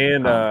slide. Yeah,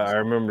 and I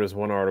remember this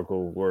one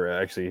article where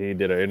actually he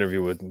did an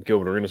interview with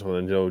Gilbert Arenas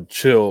on the Joe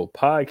Chill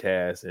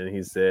podcast, and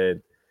he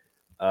said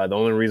the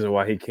only reason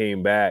why he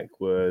came back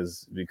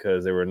was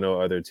because there were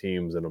no other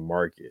teams in the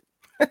market,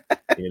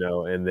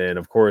 and then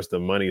of course the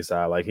money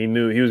side, like he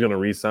knew he was going to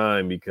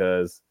re-sign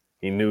because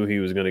he knew he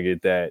was going to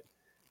get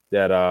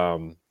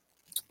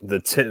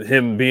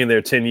him being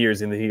there 10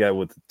 years, and then he got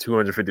with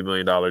 $250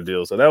 million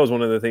deal. So that was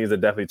one of the things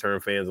that definitely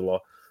turned fans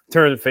off.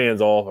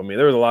 I mean,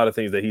 there was a lot of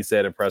things that he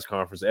said in press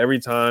conference. Every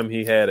time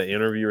he had an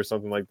interview or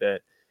something like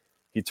that,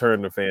 he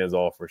turned the fans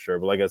off for sure.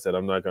 But like I said,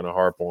 I'm not going to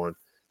harp on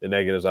the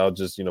negatives. I'll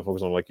just,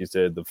 focus on, like you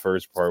said, the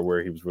first part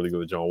where he was really good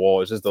with John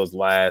Wall. It's just those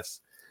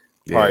last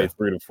probably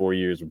 3 to 4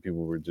 years when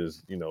people were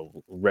just,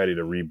 ready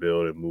to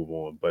rebuild and move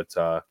on. But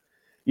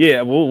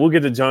we'll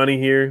get to Johnny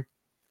here.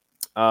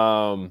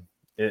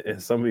 In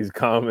some of these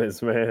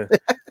comments, man,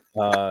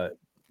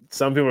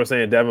 some people are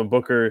saying Devin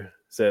Booker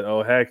said,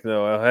 "Oh heck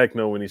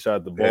no!" when he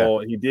shot the ball.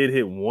 He did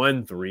hit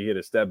 1 3, hit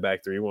a step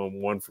back 3, went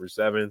 1 for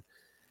 7.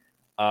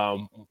 I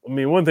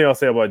mean, one thing I'll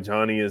say about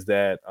Johnny is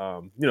that,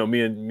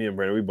 me and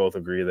Brandon, we both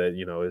agree that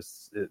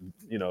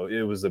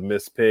it was a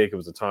missed pick. It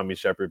was a Tommy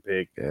Shepard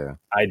pick. Yeah,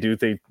 I do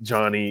think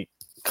Johnny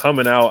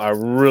coming out, I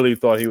really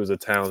thought he was a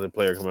talented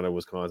player coming out of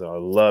Wisconsin. I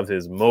love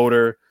his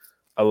motor.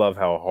 I love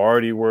how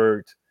hard he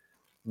worked.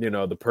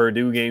 The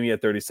Purdue game, he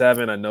had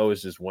 37. I know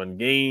it's just one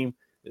game.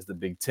 It's the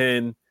Big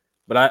Ten.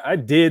 But I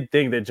did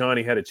think that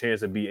Johnny had a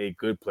chance to be a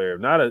good player,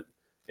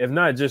 if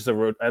not just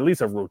at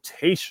least a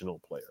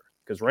rotational player.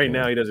 Because right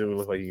now he doesn't even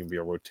look like he can be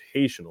a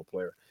rotational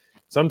player.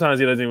 Sometimes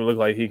he doesn't even look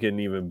like he can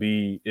even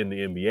be in the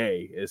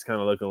NBA. It's kind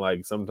of looking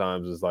like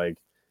sometimes it's like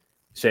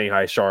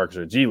Shanghai Sharks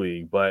or G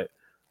League. But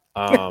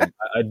I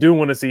do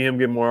want to see him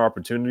get more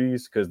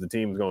opportunities because the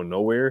team's going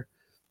nowhere.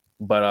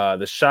 But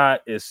the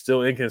shot is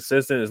still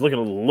inconsistent. It's looking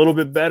a little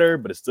bit better,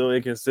 but it's still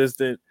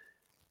inconsistent.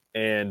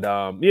 And,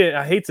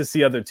 I hate to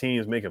see other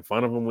teams making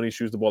fun of him when he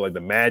shoots the ball. Like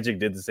the Magic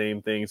did the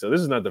same thing. So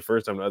this is not the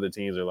first time the other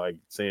teams are like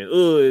saying,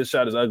 "Oh, his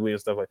shot is ugly" and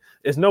stuff like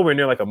that. It's nowhere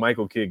near like a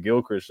Michael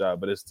Kidd-Gilchrist shot,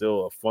 but it's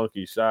still a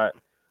funky shot.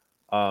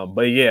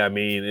 But yeah, I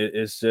mean,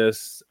 it's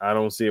just I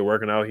don't see it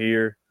working out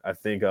here. I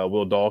think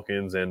Will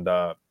Dawkins and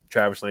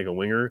Travis Lincoln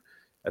Winger,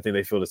 I think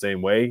they feel the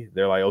same way.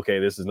 They're like, okay,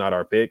 this is not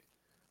our pick.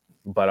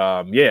 But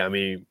I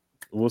mean,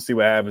 we'll see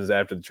what happens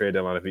after the trade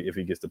deadline if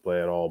he gets to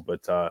play at all.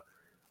 But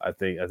I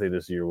think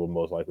this year will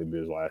most likely be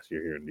his last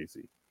year here in DC.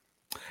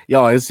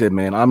 Y'all, it's it,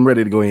 man. I'm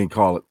ready to go ahead and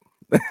call it.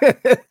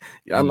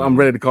 I'm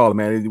ready to call it,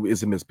 man.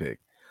 It's a mispick.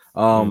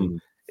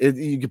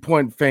 You can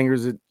point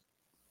fingers at.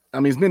 I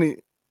mean,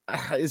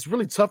 it's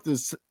really tough to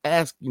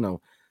ask.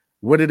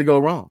 Where did it go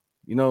wrong?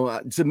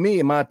 To me,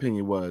 in my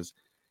opinion, was,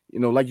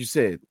 like you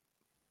said,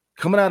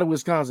 coming out of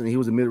Wisconsin, he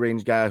was a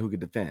mid-range guy who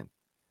could defend.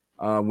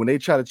 When they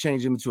try to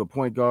change him into a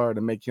point guard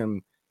and make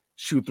him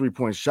shoot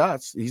 3-point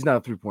shots, he's not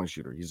a 3-point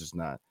shooter. He's just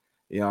not.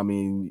 I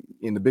mean,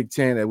 in the Big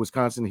Ten at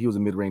Wisconsin, he was a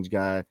mid-range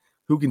guy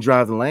who can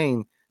drive the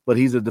lane, but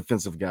he's a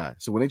defensive guy.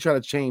 So when they try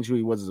to change who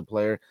he was as a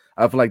player,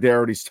 I feel like they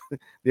already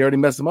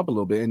messed him up a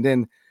little bit. And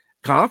then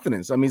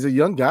confidence. I mean, he's a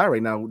young guy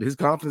right now. His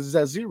confidence is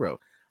at 0.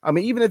 I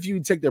mean, even if you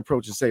take the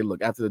approach and say,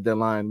 look, after the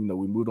deadline,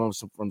 we moved on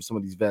from some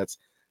of these vets,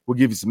 we'll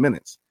give you some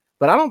minutes.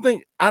 But I don't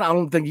think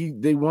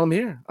they want him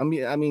here.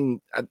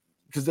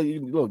 Because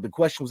the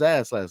question was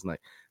asked last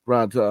night,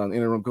 around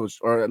interim coach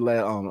or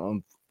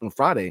on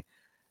Friday.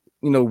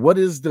 What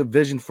is the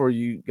vision for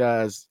you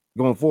guys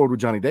going forward with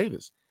Johnny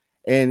Davis?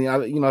 And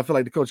I feel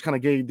like the coach kind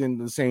of gave them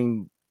the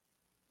same,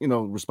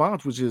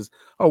 response, which is,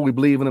 oh, we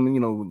believe in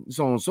him,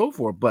 so on and so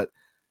forth. But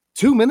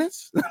 2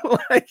 minutes,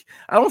 like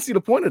I don't see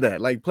the point of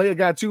that. Like play a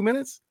guy 2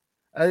 minutes.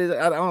 I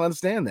don't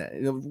understand that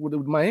with the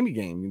Miami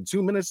game in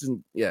 2 minutes,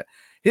 and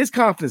his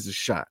confidence is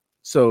shot.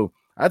 So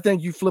I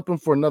think you flip him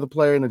for another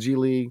player in the G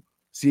League,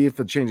 see if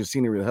a change of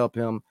scenery will help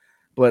him.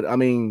 But I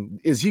mean,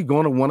 is he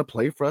going to want to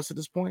play for us at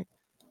this point?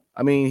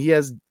 I mean, he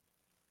hasn't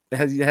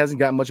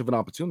got much of an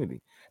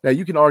opportunity. Now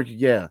you can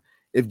argue,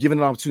 if given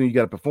an opportunity, you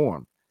got to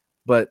perform.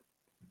 But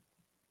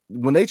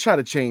when they try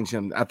to change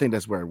him, I think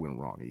that's where it went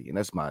wrong. And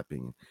that's my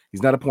opinion.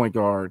 He's not a point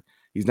guard.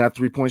 He's not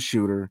a 3-point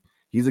shooter.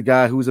 He's a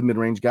guy who's a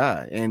mid-range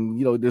guy.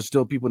 And there's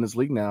still people in this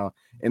league now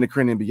in the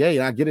current NBA.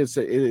 And I get it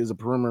is a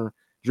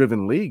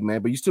perimeter-driven league,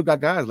 man. But you still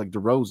got guys like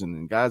DeRozan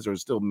and guys that are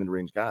still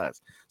mid-range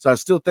guys. So I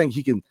still think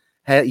he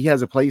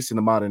has a place in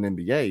the modern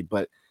NBA.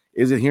 But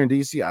is it here in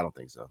DC? I don't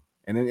think so.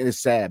 And it's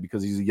sad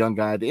because he's a young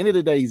guy. At the end of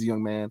the day, he's a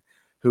young man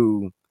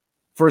who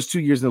first 2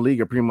 years in the league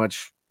are pretty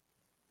much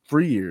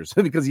free years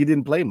because he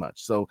didn't play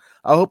much. So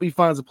I hope he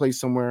finds a place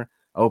somewhere.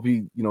 I hope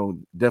he,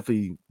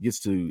 definitely gets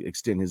to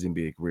extend his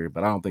NBA career,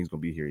 but I don't think it's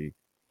going to be here.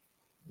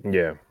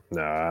 Yeah,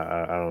 no,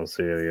 I don't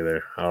see it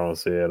either. I don't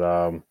see it.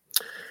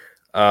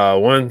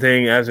 One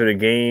thing after the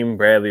game,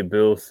 Bradley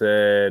Beal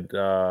said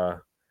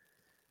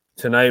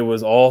tonight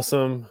was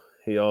awesome.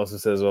 He also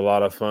says it was a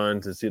lot of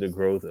fun to see the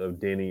growth of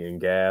Denny and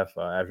Gaff.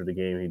 After the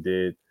game, he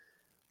did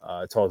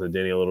talk to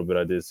Denny a little bit.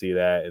 I did see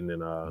that, and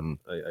then I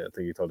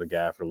think he talked to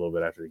Gaff a little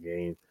bit after the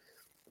game.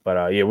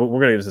 But yeah, we're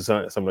gonna get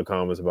into some of the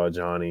comments about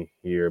Johnny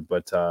here.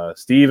 But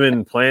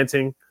Steven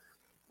Planting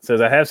says,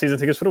 I have season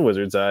tickets for the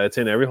Wizards. I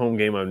attend every home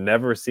game. I've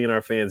never seen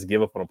our fans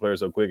give up on a player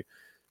so quick.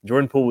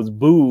 Jordan Poole was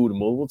booed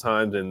multiple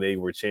times, and they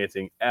were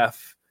chanting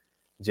F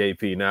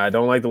JP. Now, I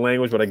don't like the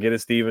language, but I get it,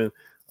 Steven.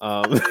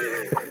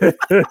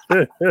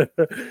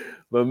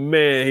 But,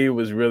 man, he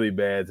was really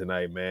bad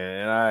tonight,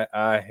 man. And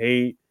I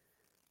hate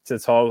to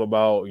talk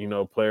about,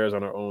 players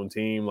on our own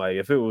team. Like,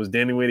 if it was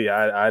Dinwiddie,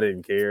 I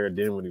didn't care.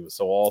 Dinwiddie was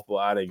so awful.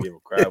 I didn't give a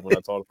crap when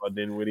I talked about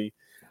Dinwiddie.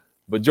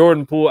 But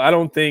Jordan Poole, I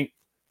don't think,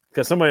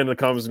 because somebody in the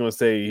comments is going to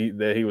say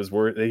that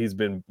he's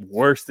been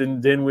worse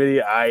than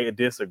Dinwiddie. I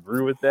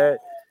disagree with that.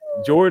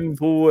 Jordan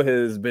Poole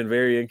has been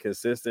very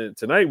inconsistent.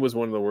 Tonight was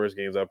one of the worst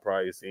games I've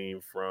probably seen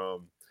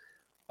from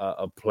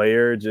a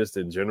player just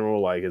in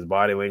general. Like, his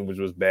body language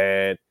was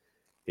bad.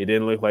 He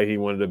didn't look like he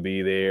wanted to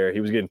be there. He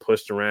was getting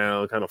pushed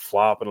around, kind of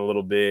flopping a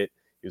little bit.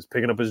 He was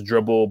picking up his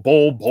dribble.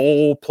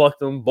 Bol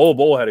plucked him.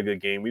 Bol had a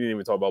good game. We didn't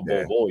even talk about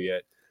Bol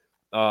yet.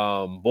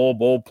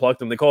 Bol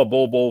plucked him. They call it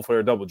Bol for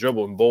a double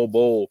dribble, and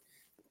Bol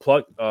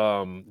plucked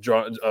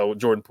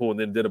Jordan Poole and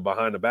then did a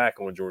behind the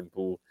back on Jordan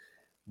Poole.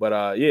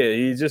 But yeah,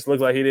 he just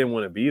looked like he didn't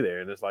want to be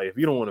there. And it's like, if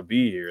you don't want to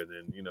be here,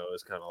 then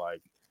it's kind of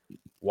like,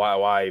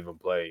 why even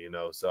play?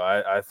 So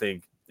I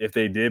think if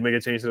they did make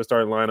a change to the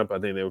starting lineup, I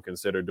think they would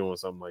consider doing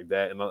something like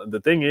that. And the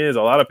thing is,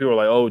 a lot of people are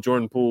like, oh,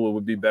 Jordan Poole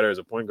would be better as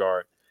a point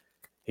guard.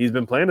 He's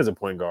been playing as a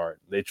point guard.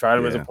 They tried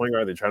him as a point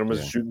guard. They tried him as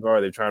a shooting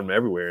guard. They tried him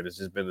everywhere, and it's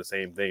just been the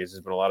same thing. It's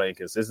just been a lot of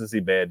inconsistency,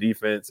 bad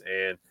defense,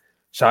 and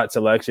shot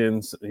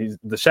selections.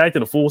 The Shaq to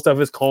the Fool stuff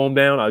has calmed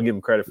down. I'll give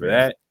him credit for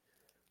that.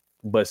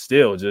 But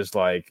still, just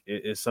like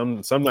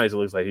some nights it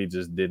looks like he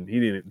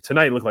didn't.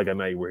 Tonight looked like a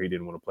night where he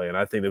didn't want to play, and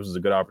I think this was a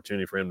good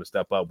opportunity for him to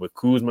step up. With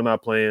Kuzma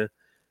not playing,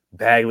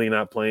 Bagley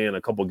not playing,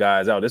 a couple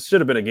guys out. This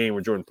should have been a game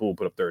where Jordan Poole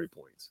put up 30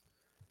 points,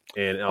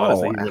 and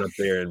honestly, he went up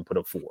there and put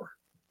up 4.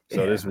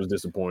 So this was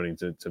disappointing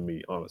to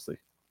me, honestly.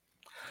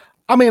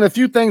 I mean, a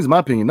few things in my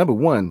opinion. Number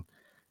one,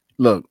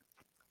 look,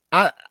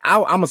 I'm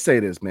gonna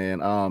say this,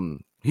 man.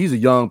 He's a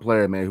young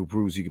player, man, who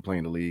proves he can play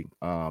in the league.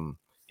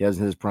 He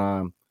hasn't hit his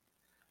prime.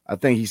 I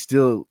think he's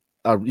still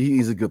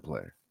he's a good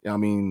player. I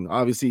mean,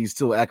 obviously, he's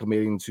still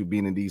acclimating to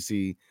being in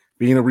DC,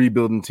 being a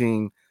rebuilding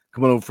team,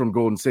 coming over from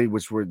Golden State,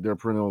 which were their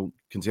perennial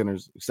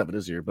contenders, except for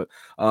this year, but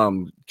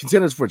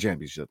contenders for a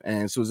championship.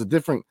 And so it's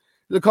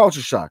a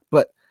culture shock,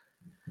 but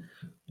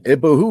it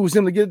behooves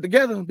him to get it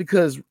together,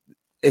 because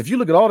if you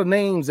look at all the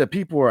names that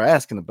people are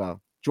asking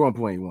about, Jordan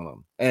Poole ain't one of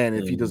them. And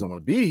if he doesn't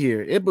want to be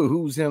here, it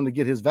behooves him to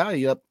get his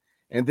value up.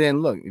 And then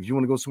look, if you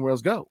want to go somewhere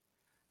else, go.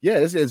 Yeah,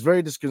 it's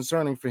very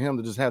disconcerting for him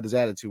to just have this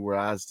attitude where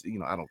I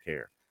don't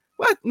care.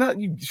 What? No,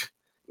 you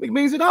make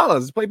millions of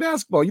dollars, play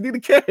basketball. You need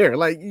to care.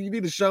 Like, you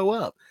need to show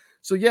up.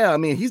 So yeah, I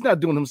mean, he's not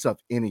doing himself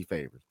any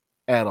favors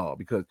at all,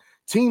 because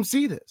teams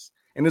see this.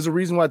 And there's a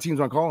reason why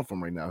teams aren't calling for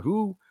him right now.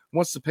 Who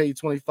wants to pay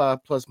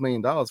 $25+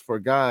 million for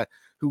a guy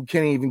who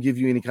can't even give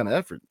you any kind of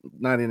effort,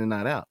 night in and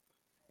night out?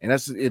 And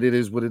it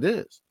is what it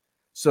is.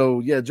 So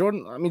yeah,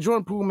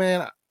 Jordan Poole,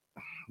 man,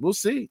 we'll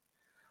see.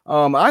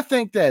 I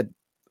think that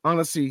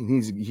honestly, he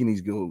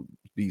needs to go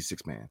be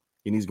 6-man.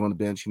 He needs to go on the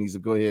bench. He needs to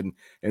go ahead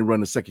and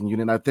run the second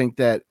unit. And I think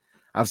that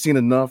I've seen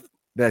enough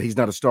that he's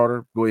not a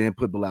starter. Go ahead and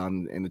put Bilal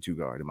in the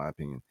 2-guard, in my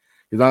opinion.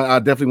 Because I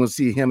definitely want to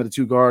see him at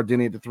the 2-guard,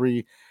 Denny at the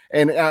 3.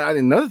 And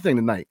another thing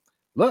tonight,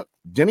 look,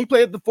 Denny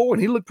played at the 4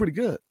 and he looked pretty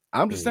good.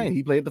 I'm just saying,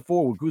 he played at the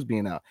 4 with Goose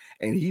being out,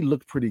 and he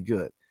looked pretty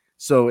good.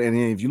 So, and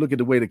if you look at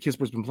the way that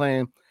Kisper's been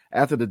playing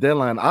after the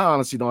deadline, I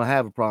honestly don't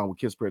have a problem with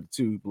Kisper at the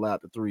 2, Bilal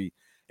at the 3,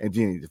 and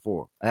Denny at the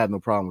 4. I have no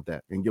problem with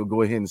that. And you'll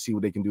go ahead and see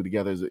what they can do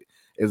together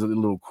as a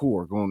little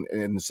core going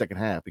in the second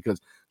half. Because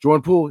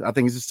Jordan Poole, I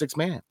think he's a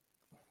 6-man.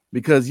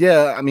 Because,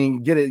 yeah, I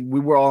mean, get it. We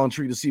were all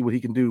intrigued to see what he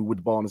can do with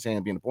the ball in his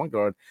hand being a point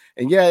guard.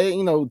 And, yeah,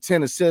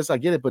 10 assists, I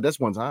get it, but that's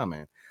one time,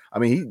 man. I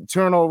mean, he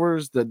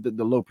turnovers, the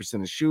low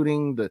percentage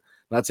shooting, the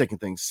not taking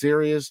things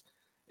serious.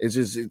 It's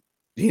just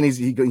he needs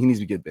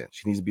to get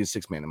benched. He needs to be a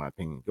 6-man, in my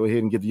opinion. Go ahead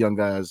and give the young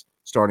guys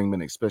starting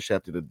minutes, especially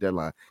after the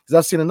deadline, because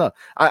I've seen enough.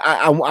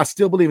 I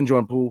still believe in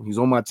Jordan Poole. He's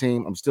on my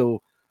team. I'm going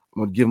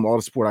to give him all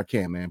the support I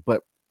can, man.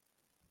 But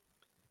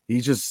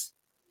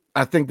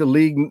I think the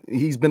league,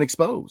 he's been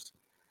exposed.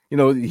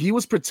 He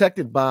was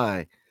protected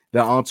by the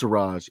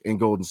entourage in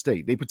Golden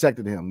State. They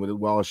protected him with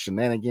all his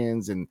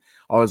shenanigans and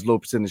all his low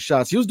percentage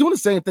shots. He was doing the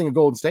same thing in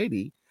Golden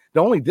State.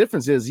 The only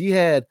difference is he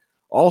had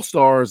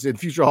all-stars and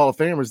future Hall of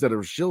Famers that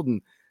are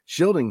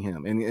shielding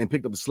him and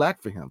picked up the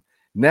slack for him.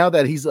 Now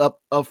that he's up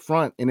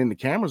front and in the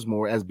cameras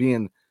more as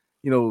being,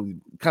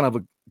 kind of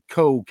a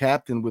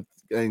co-captain with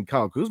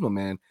Kyle Kuzma,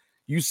 man,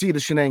 you see the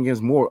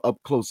shenanigans more up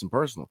close and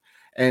personal.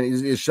 And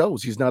it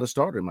shows he's not a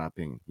starter, in my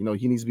opinion.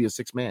 He needs to be a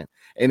six man.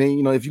 And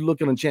then, if you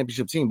look at a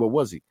championship team, what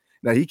was he?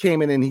 Now, he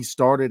came in and he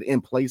started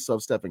in place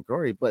of Stephen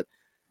Curry, but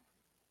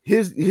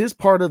his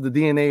part of the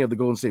DNA of the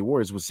Golden State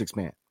Warriors was six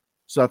man.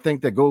 So I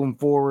think that going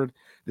forward,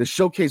 to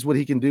showcase what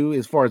he can do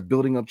as far as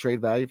building up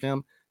trade value for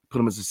him, put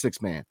him as a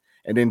six man.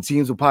 And then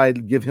teams will probably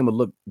give him a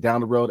look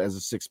down the road as a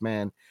six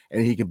man,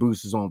 and he can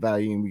boost his own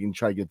value, and we can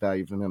try to get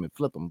value from him and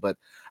flip him. But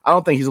I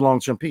don't think he's a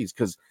long-term piece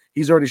because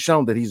he's already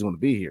shown that he's going to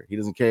be here. He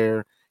doesn't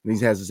care, and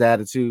he has his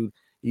attitude.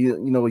 He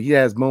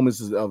has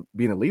moments of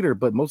being a leader,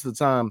 but most of the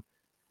time,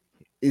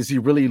 is he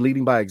really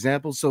leading by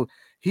example? So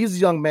he's a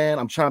young man.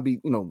 I'm trying to be,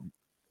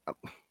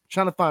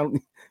 trying to find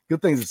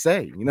good things to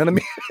say. You know what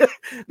I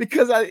mean?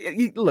 Because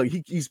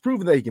he's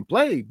proven that he can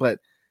play, but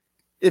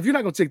if you're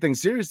not going to take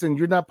things serious, then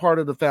you're not part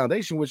of the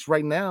foundation, which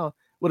right now,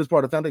 what is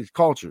part of the foundation?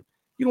 Culture.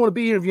 You don't want to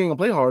be here if you ain't going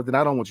to play hard, then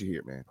I don't want you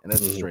here, man. And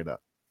that's straight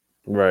up.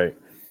 Right.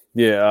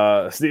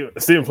 Yeah.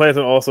 Stephen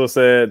Planton also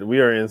said, we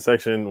are in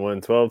section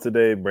 112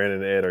 today.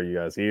 Brandon and Ed, are you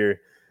guys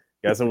here?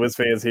 Got some Wiz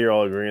fans here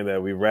all agreeing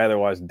that we'd rather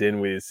watch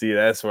Dinwiddie. See,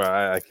 that's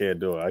why I can't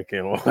do it. I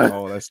can't watch.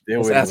 Oh, that's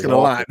asking a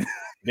lot.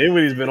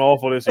 Dinwiddie's been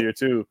awful this year,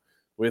 too,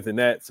 with the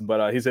Nets.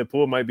 But he said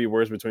Poole might be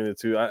worse between the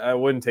two. I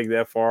wouldn't take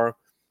that far.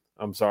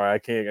 I'm sorry, I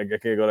can't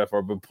go that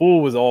far. But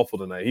Poole was awful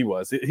tonight. He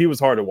was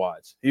hard to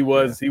watch. He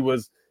was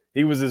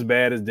as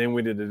bad as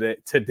Dinwiddie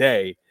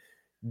today.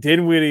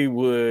 Dinwiddie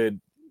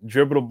would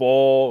dribble the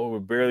ball,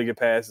 would barely get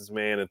past his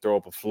man, and throw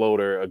up a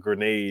floater, a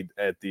grenade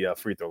at the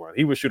free throw line.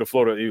 He would shoot a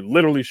floater. He would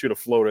literally shoot a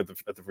floater at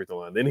the free throw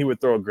line. Then he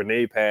would throw a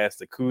grenade pass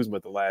to Kuzma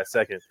at the last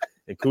second,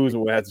 and Kuzma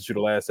would have to shoot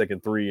a last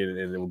second three, and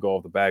it would go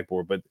off the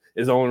backboard. But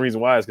it's the only reason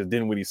why is because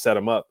Dinwiddie set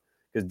him up.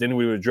 Because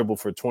Dinwiddie would dribble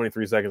for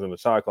 23 seconds on the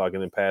shot clock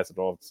and then pass it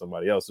off to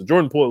somebody else. So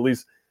Jordan Poole at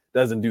least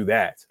doesn't do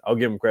that. I'll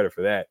give him credit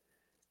for that.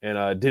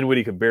 And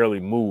Dinwiddie could barely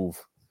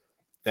move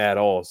at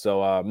all.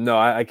 So no,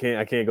 I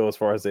can't go as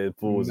far as say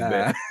Poole was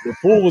bad. The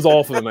Poole was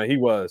awful tonight. He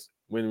was.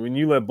 When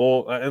you let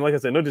Bull, and like I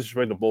said, no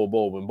disrespect to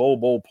Bull, when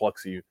Bull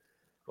plucks you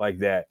like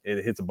that,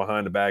 it hits a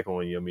behind the back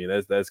on you. I mean,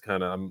 that's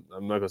kind of I'm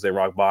not gonna say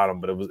rock bottom,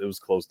 but it was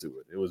close to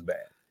it. It was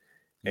bad.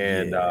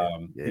 And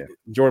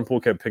Jordan Poole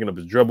kept picking up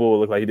his dribble. It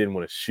looked like he didn't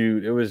want to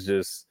shoot. It was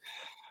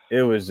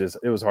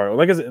hard.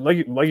 Like I said,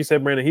 like you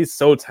said, Brandon, he's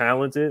so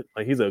talented.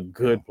 Like he's a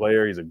good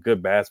player. He's a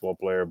good basketball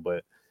player.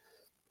 But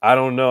I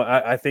don't know.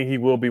 I think he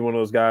will be one of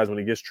those guys when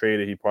he gets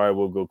traded. He probably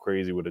will go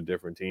crazy with a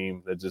different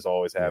team. That just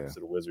always happens to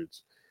the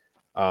Wizards.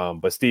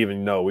 But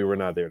Steven, no, we were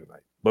not there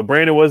tonight. But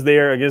Brandon was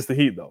there against the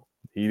Heat, though.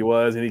 He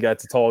was, and he got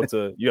to talk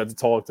to. You got to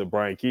talk to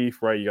Brian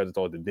Keefe, right? You got to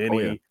talk to Denny. Oh,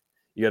 yeah.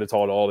 You got to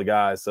talk to all the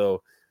guys.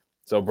 So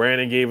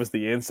Brandon gave us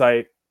the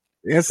insight.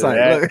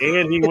 Look.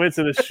 And he went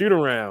to the shoot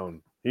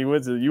around. You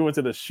went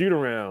to the shoot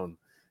around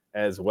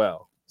as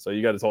well. So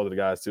you got to talk to the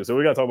guys too. So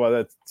we got to talk about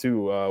that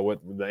too. What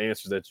the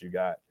answers that you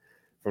got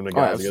from the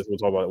guys. I guess we'll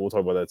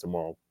talk about that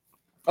tomorrow.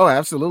 Oh,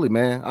 absolutely,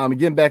 man.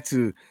 Getting back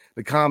to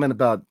the comment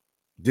about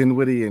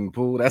Dinwiddie and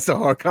Poole, that's a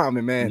hard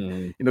comment, man.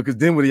 Mm-hmm. Because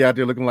Dinwiddie out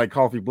there looking like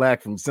Coffee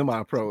Black from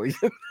Semi-Pro.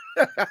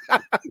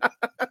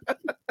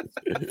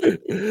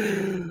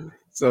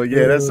 So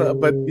yeah, that's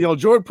but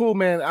Jordan Poole,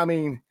 man, I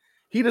mean,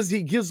 he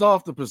gives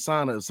off the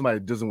persona of somebody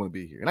that doesn't want to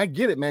be here. And I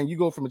get it, man. You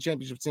go from a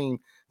championship team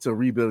to a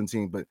rebuilding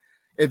team, but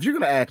if you're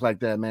gonna act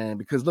like that, man,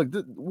 because look,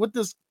 what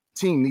this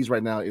team needs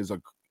right now is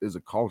a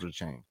culture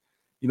change.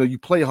 You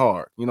play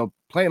hard,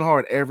 playing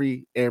hard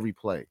every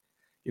play.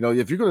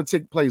 If you're gonna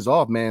take plays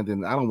off, man,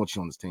 then I don't want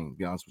you on this team, to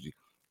be honest with you.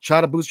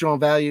 Try to boost your own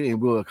value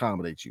and we'll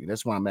accommodate you.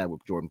 That's why I'm mad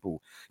with Jordan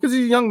Poole. Because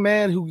he's a young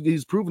man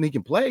he's proven he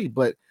can play,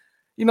 but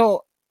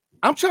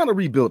I'm trying to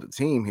rebuild a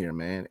team here,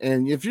 man.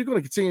 And if you're going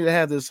to continue to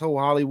have this whole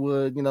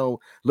Hollywood,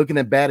 looking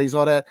at baddies,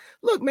 all that,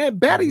 look, man,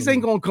 baddies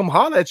ain't going to come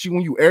holler at you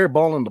when you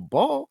airballing the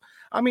ball.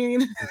 I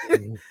mean,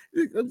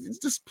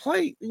 just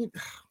play.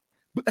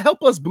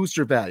 Help us boost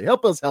your value.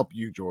 Help us help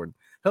you, Jordan.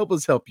 Help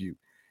us help you.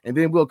 And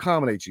then we'll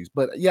accommodate you.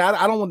 But, yeah,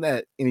 I don't want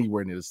that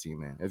anywhere near this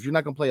team, man. If you're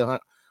not going to play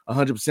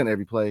 100%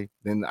 every play,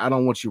 then I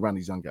don't want you around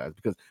these young guys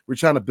because we're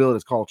trying to build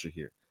this culture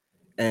here.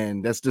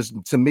 And that's just,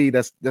 to me,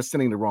 that's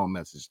sending the wrong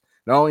message.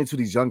 Not only to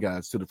these young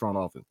guys, to the front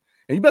office.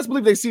 And you best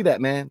believe they see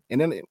that, man.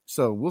 And then,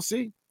 so we'll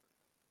see.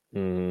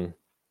 Definitely.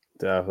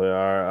 All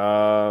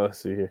right.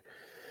 Let's see here.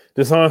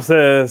 Deshaun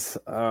says,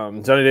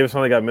 Johnny Davis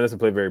finally got minutes to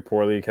play very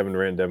poorly. Kevin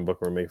Durant and Devin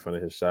Booker were making fun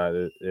of his shot.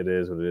 It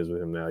is what it is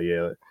with him now.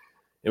 Yeah.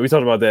 And we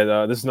talked about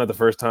that. This is not the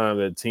first time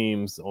that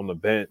teams on the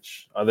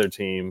bench, other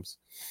teams,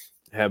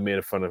 have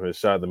made fun of his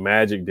shot. The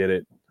Magic did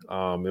it.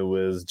 It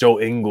was Joe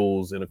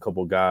Ingles and a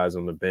couple guys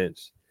on the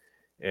bench.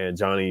 And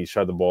Johnny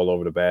shot the ball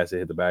over the basket,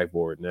 hit the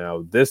backboard.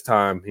 Now, this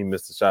time he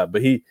missed the shot,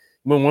 but he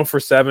went 1 for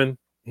 7.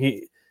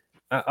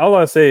 All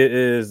I say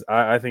is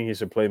I think he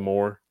should play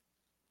more.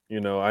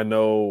 I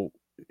know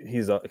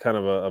he's kind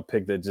of a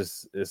pick that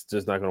it's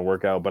just not going to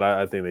work out, but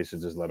I think they should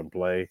just let him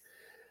play.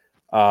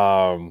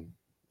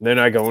 They're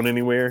not going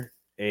anywhere,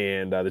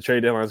 and the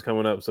trade deadline's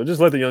coming up. So just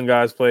let the young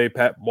guys play.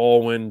 Pat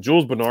Baldwin,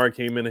 Jules Bernard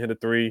came in and hit a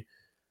 3.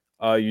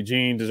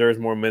 Eugene deserves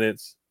more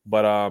minutes.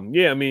 But,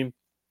 yeah, I mean,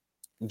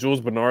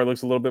 Jules Bernard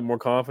looks a little bit more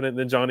confident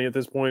than Johnny at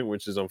this point,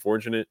 which is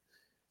unfortunate.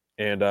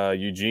 And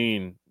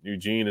Eugene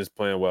is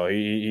playing well.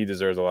 He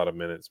deserves a lot of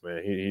minutes,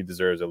 man. He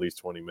deserves at least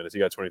 20 minutes. He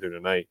got 23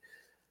 tonight.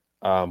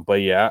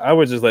 But yeah, I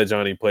would just let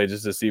Johnny play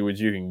just to see what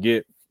you can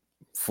get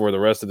for the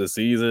rest of the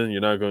season.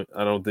 You're not going.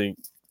 I don't think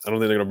they're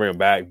going to bring him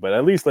back, but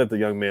at least let the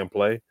young man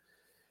play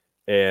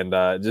and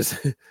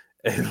just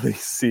at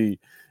least see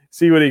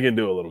what he can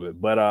do a little bit.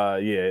 But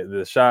yeah,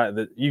 the shot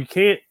that you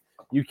can't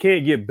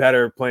get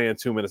better playing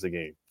 2 minutes a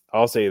game.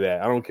 I'll say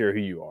that. I don't care who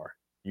you are.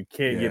 You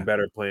can't get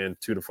better playing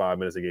 2 to 5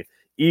 minutes a game.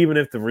 Even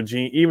if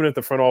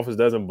the front office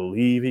doesn't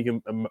believe he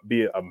can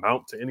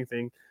amount to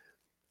anything,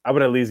 I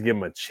would at least give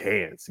him a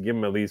chance. Give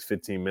him at least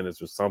 15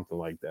 minutes or something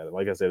like that.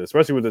 Like I said,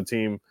 especially with the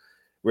team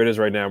where it is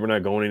right now, we're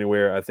not going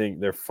anywhere. I think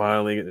they're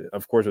finally,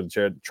 of course, with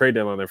the trade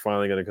deadline, they're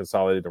finally going to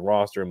consolidate the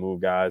roster and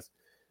move guys.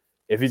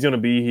 If he's going to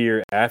be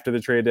here after the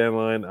trade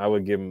deadline, I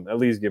would at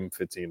least give him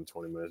 15 to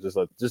 20 minutes.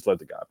 Just let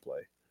the guy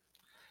play.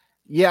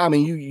 Yeah, I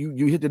mean,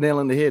 you hit the nail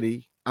on the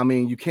head. I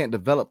mean, you can't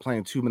develop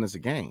playing 2 minutes a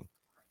game.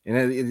 And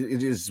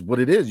it is what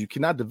it is. You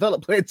cannot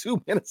develop playing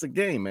 2 minutes a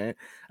game, man.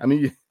 I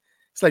mean,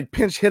 it's like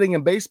pinch hitting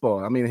in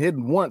baseball. I mean,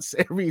 hitting once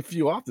every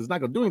few offs is not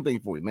going to do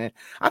anything for you, man.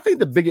 I think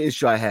the bigger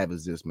issue I have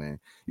is this, man.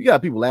 You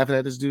got people laughing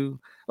at this dude.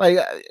 Like,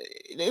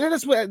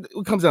 that's what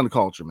it comes down to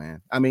culture,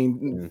 man. I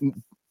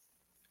mean,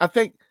 I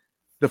think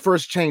the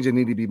first change that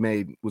needed to be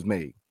made was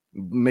made,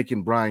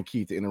 making Brian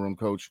Keith the interim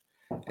coach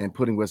and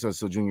putting Wes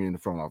Unseld Jr. in the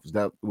front office.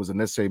 That was a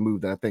necessary move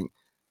that I think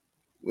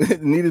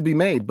needed to be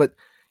made. But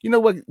you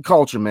know what?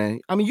 Culture, man.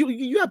 I mean,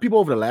 you have people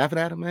over there laughing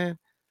at him, man.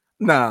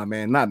 Nah,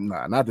 man,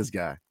 not this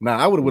guy. Nah,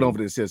 I would have went over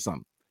there and said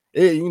something.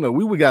 We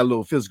would got a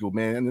little physical,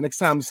 man. And the next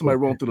time somebody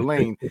rolling through the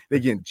lane, they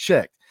getting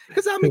checked.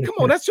 Because I mean, come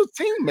on, that's your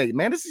teammate,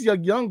 man. This is your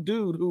young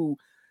dude who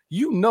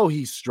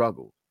he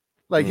struggled.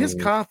 Like his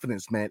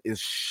confidence, man, is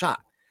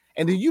shot.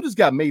 And then you just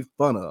got made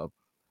fun of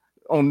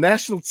on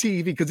national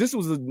TV because this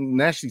was a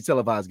nationally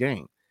televised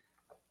game.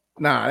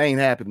 Nah, it ain't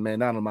happened, man.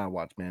 Not on my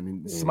watch, man.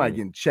 And somebody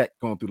getting checked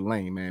going through the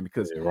lane, man.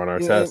 Because run our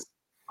test.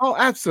 Oh,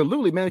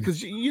 absolutely, man.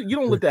 Because you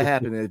don't let that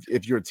happen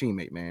if you're a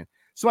teammate, man.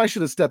 Somebody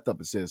should have stepped up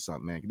and said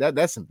something, man.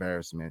 That's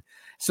embarrassing, man.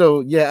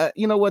 So yeah,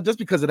 you know what? Just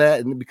because of that,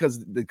 and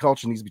because the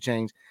culture needs to be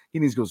changed, he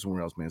needs to go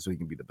somewhere else, man, so he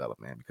can be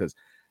developed, man. Because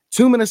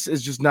 2 minutes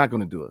is just not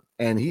going to do it.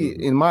 And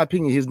in my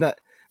opinion, he's not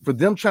for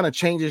them trying to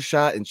change his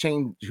shot and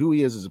change who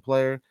he is as a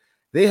player.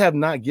 They have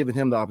not given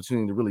him the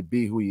opportunity to really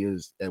be who he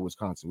is at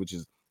Wisconsin, which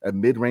is a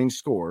mid-range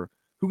scorer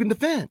who can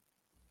defend.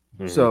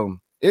 So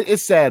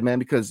it's sad, man,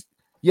 because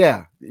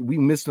we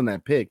missed on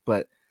that pick,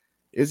 but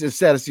it's just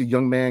sad to see a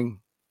young man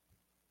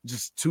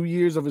just 2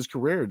 years of his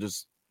career,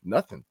 just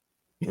nothing.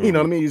 You know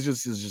what I mean? He's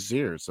just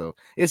here. So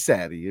it's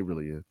sad. It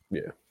really is.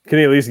 Yeah. Can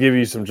he at least give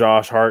you some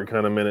Josh Hart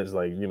kind of minutes?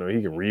 Like, he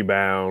can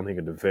rebound, he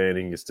can defend,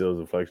 he can steal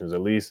deflections.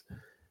 At least,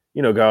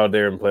 go out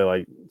there and play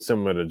like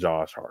similar to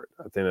Josh Hart.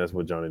 I think that's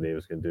what Johnny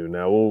Davis can do.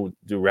 Now we'll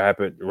do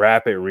rapid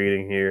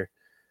reading here.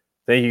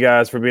 Thank you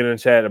guys for being in the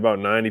chat. About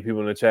 90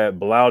 people in the chat.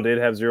 Bilal did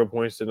have 0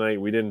 points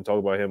tonight. We didn't talk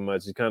about him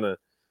much. He kind of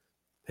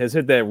has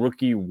hit that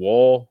rookie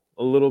wall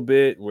a little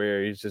bit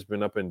where he's just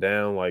been up and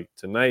down. Like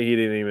tonight, he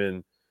didn't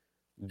even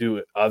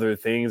do other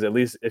things. At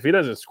least if he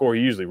doesn't score,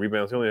 he usually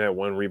rebounds. He only had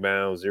 1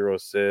 rebound, 0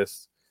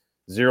 assists,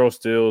 0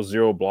 steals,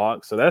 0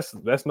 blocks. So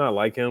that's not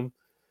like him.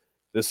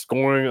 The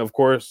scoring, of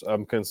course,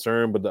 I'm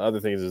concerned, but the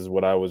other things is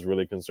what I was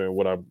really concerned.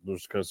 What I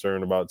was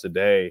concerned about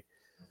today.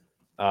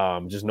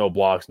 Just no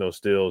blocks, no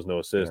steals, no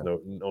assists,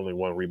 only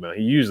 1 rebound.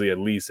 He usually at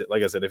least,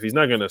 like I said, if he's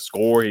not going to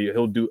score,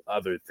 he'll do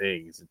other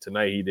things.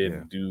 Tonight he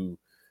didn't do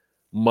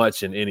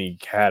much in any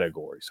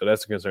category, so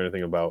that's the concerning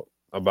thing about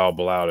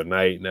Bilal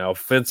tonight. Now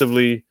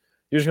offensively,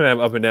 you're just going to have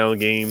up and down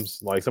games.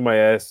 Like somebody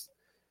asked,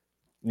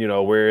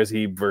 where is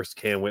he versus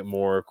Cam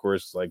Whitmore? Of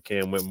course, like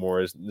Cam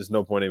Whitmore there's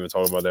no point even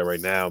talking about that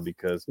right now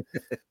because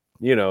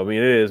it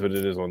is what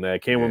it is on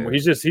that. Cam Whitmore,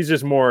 he's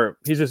just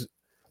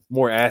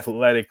more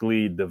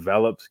athletically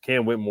developed.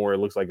 Cam Whitmore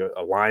looks like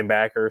a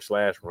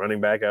linebacker / running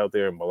back out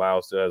there, and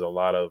Bilal still has a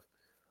lot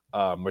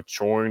of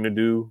maturing to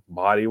do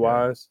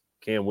body-wise.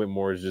 Cam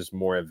Whitmore is just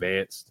more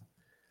advanced.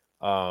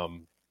 All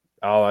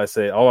I'll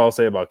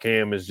say about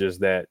Cam is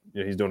just that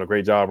he's doing a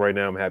great job right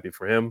now. I'm happy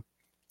for him.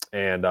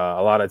 And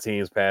a lot of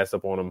teams passed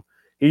up on him.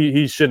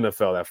 He shouldn't have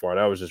fell that far.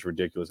 That was just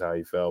ridiculous how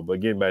he fell.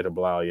 But getting back to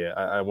Bilal,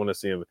 I want to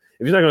see him.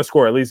 If he's not going to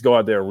score, at least go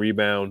out there and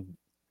rebound,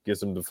 get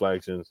some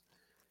deflections,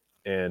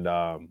 and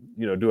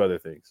do other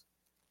things.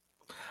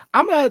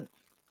 I'm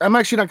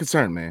actually not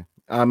concerned, man.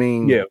 I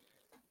mean,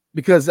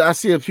 because I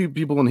see a few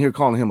people in here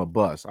calling him a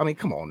bust. I mean,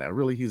 come on now,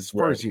 really? He's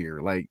first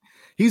year. Like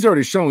he's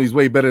already shown he's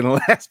way better than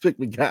the last pick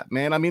we got,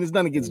 man. I mean, it's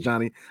nothing against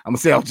Johnny. I'm gonna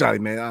say oh Johnny,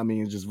 man. I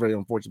mean, it's just very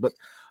unfortunate. But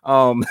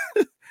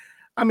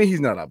I mean, he's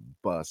not a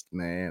bust,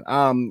 man.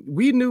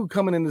 We knew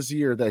coming in this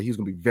year that he's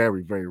gonna be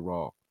very, very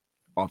raw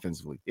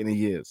offensively, and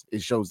he is.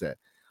 It shows that.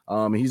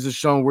 He's just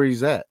shown where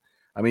he's at.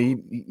 I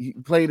mean, he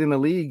played in a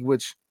league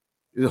which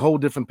is a whole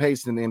different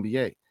pace than the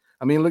NBA.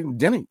 I mean, look,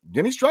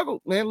 Denny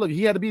struggled, man. Look,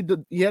 he had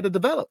to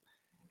develop.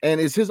 And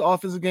is his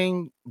offensive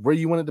game where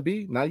you want it to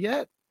be? Not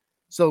yet.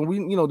 So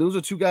those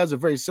are two guys that are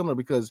very similar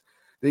because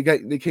they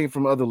came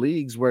from other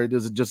leagues where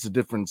there's just a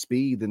different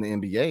speed than the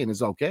NBA, and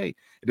it's okay.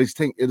 It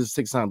just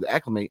takes time to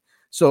acclimate.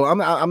 So I'm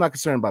not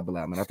concerned about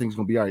Bilal, man. I think he's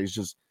gonna be all right. It's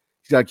just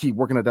he's got to keep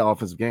working at that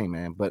offensive game,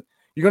 man. But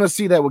you're gonna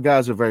see that with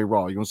guys who are very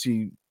raw. You're gonna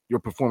see your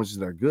performances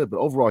that are good, but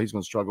overall he's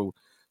gonna struggle.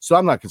 So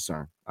I'm not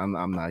concerned. I'm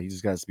not. He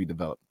just got to be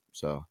developed.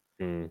 So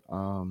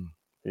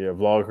yeah,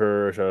 vlog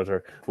her, shout out to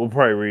her. We'll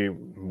probably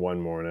read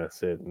one more, and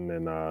that's it. And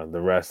then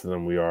the rest of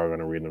them, we are going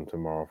to read them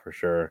tomorrow for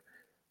sure.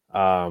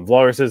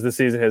 Vlogger says this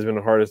season has been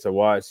the hardest to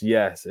watch.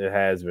 Yes, it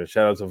has been.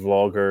 Shout out to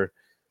Vlogger.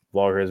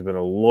 Vlogger has been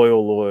a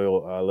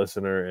loyal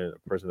listener and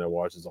a person that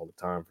watches all the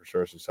time for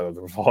sure. So shout out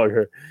to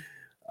Vlogger.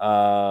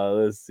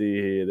 Let's see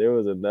here. There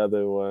was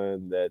another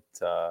one that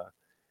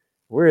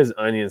where is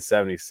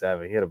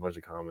Onion77? He had a bunch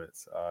of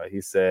comments. He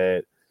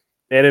said,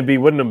 and it'd be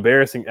what an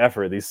embarrassing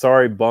effort. These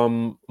sorry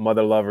bum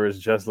mother lovers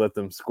just let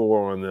them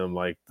score on them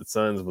like the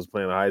Suns was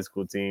playing a high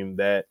school team.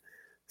 That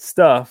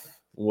stuff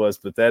was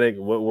pathetic.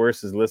 What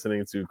worse is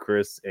listening to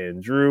Chris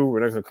and Drew.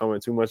 We're not going to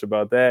comment too much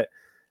about that.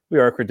 We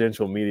are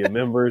credential media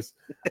members.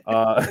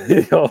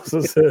 He also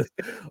says,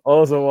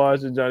 also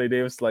watching Johnny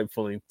Davis like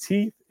pulling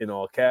teeth in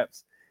all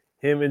caps.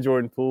 Him and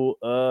Jordan Poole,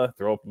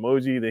 throw up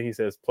emoji. Then he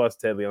says, plus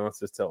Ted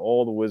Leonsis, tell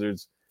all the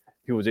Wizards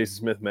people Jason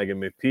Smith, Megan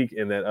McPeak,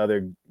 and that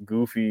other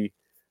goofy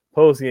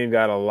post-game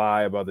got to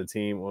lie about the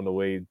team on the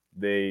way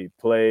they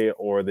play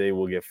or they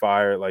will get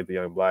fired like the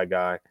young black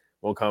guy.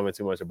 Won't comment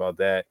too much about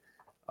that.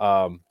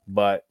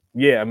 But,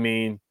 yeah, I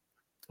mean,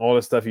 all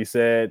the stuff he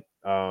said,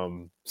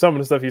 some of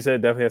the stuff he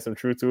said definitely has some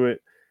truth to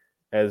it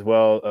as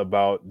well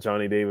about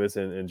Johnny Davis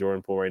and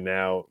Jordan Poole right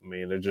now. I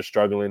mean, they're just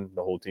struggling.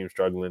 The whole team's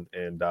struggling.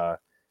 And,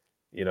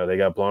 they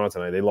got blown out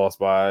tonight. They lost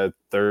by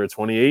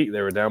 28.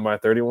 They were down by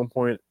 31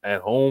 point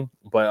at home.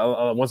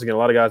 But once again, a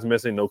lot of guys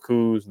missing. No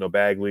Kuz, no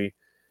Bagley.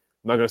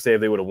 I'm not going to say if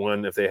they would have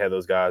won if they had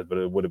those guys, but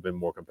it would have been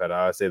more competitive.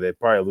 I'd say they'd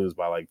probably lose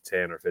by like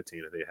 10 or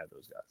 15 if they had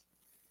those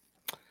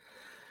guys.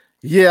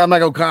 Yeah, I'm not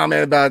going to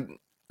comment about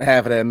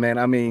half of that, man.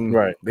 I mean,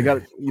 right. They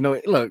got,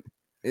 look,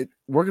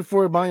 working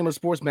for a Monument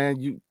Sports,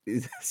 man,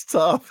 it's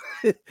tough.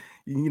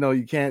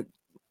 You can't.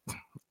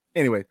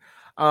 Anyway,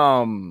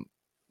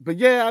 but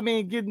yeah, I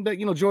mean, getting back,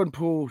 Jordan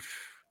Poole,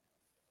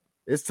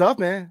 it's tough,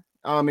 man.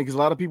 I mean, because a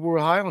lot of people were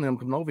high on him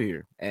coming over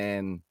here,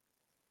 and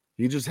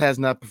he just has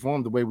not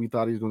performed the way we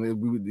thought he was going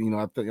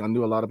to. I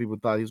knew a lot of people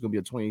thought he was going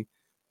to be a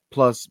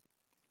 20+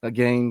 a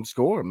game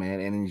scorer,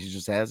 man, and he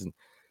just hasn't.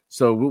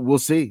 So we'll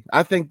see.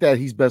 I think that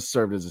he's best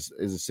served as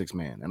a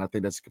 6-man, and I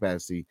think that's the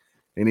capacity.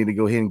 They need to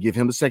go ahead and give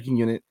him the second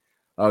unit,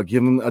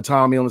 give him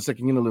autonomy on the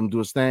second unit, let him do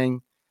his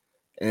thing,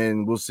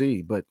 and we'll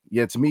see. But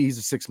yeah, to me, he's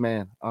a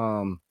 6-man.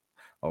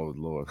 Oh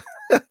Lord,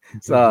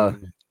 so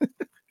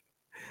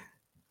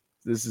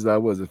this is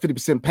was it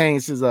 50% pain.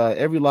 It says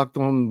every Locked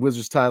On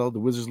Wizards title, the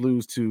Wizards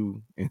lose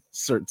to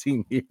insert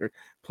team here,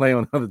 play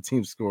on other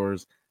team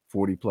scores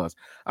 40+.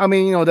 I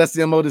mean, that's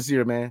the MO this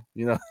year, man.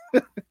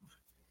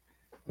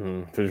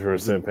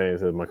 50% pain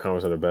says my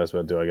comments are the best,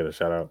 but do I get a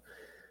shout out?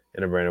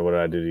 And Brandon, what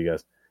did I do to you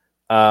guys?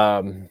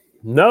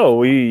 No,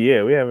 we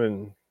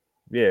haven't.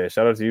 Yeah,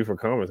 shout out to you for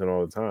commenting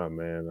all the time,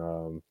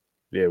 man.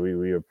 Yeah,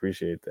 we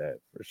appreciate that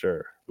for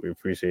sure. We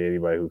appreciate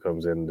anybody who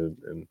comes in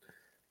and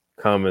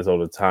comments all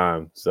the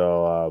time.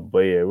 So, but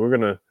yeah, we're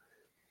gonna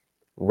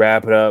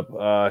wrap it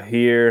up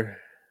here,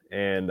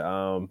 and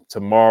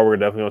tomorrow we're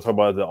definitely gonna talk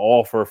about the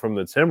offer from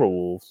the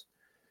Timberwolves,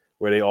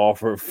 where they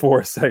offered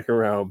 4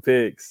 second-round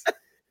picks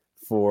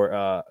for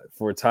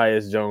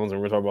Tyus Jones,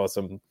 and we're talking about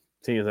some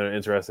teams that are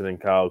interested in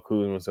Kyle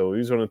Kuzma. So we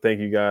just want to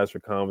thank you guys for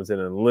commenting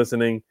and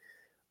listening.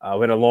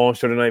 We had a long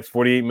show tonight,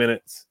 48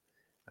 minutes.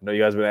 I know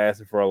you guys have been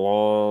asking for a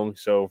long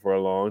show for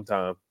a long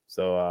time.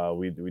 So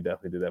we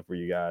definitely did that for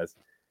you guys.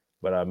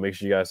 But make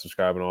sure you guys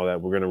subscribe and all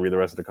that. We're going to read the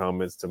rest of the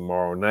comments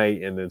tomorrow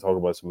night and then talk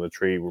about some of the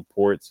trade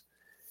reports.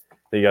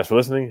 Thank you guys for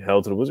listening.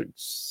 Hell to the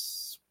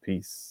Wizards.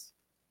 Peace.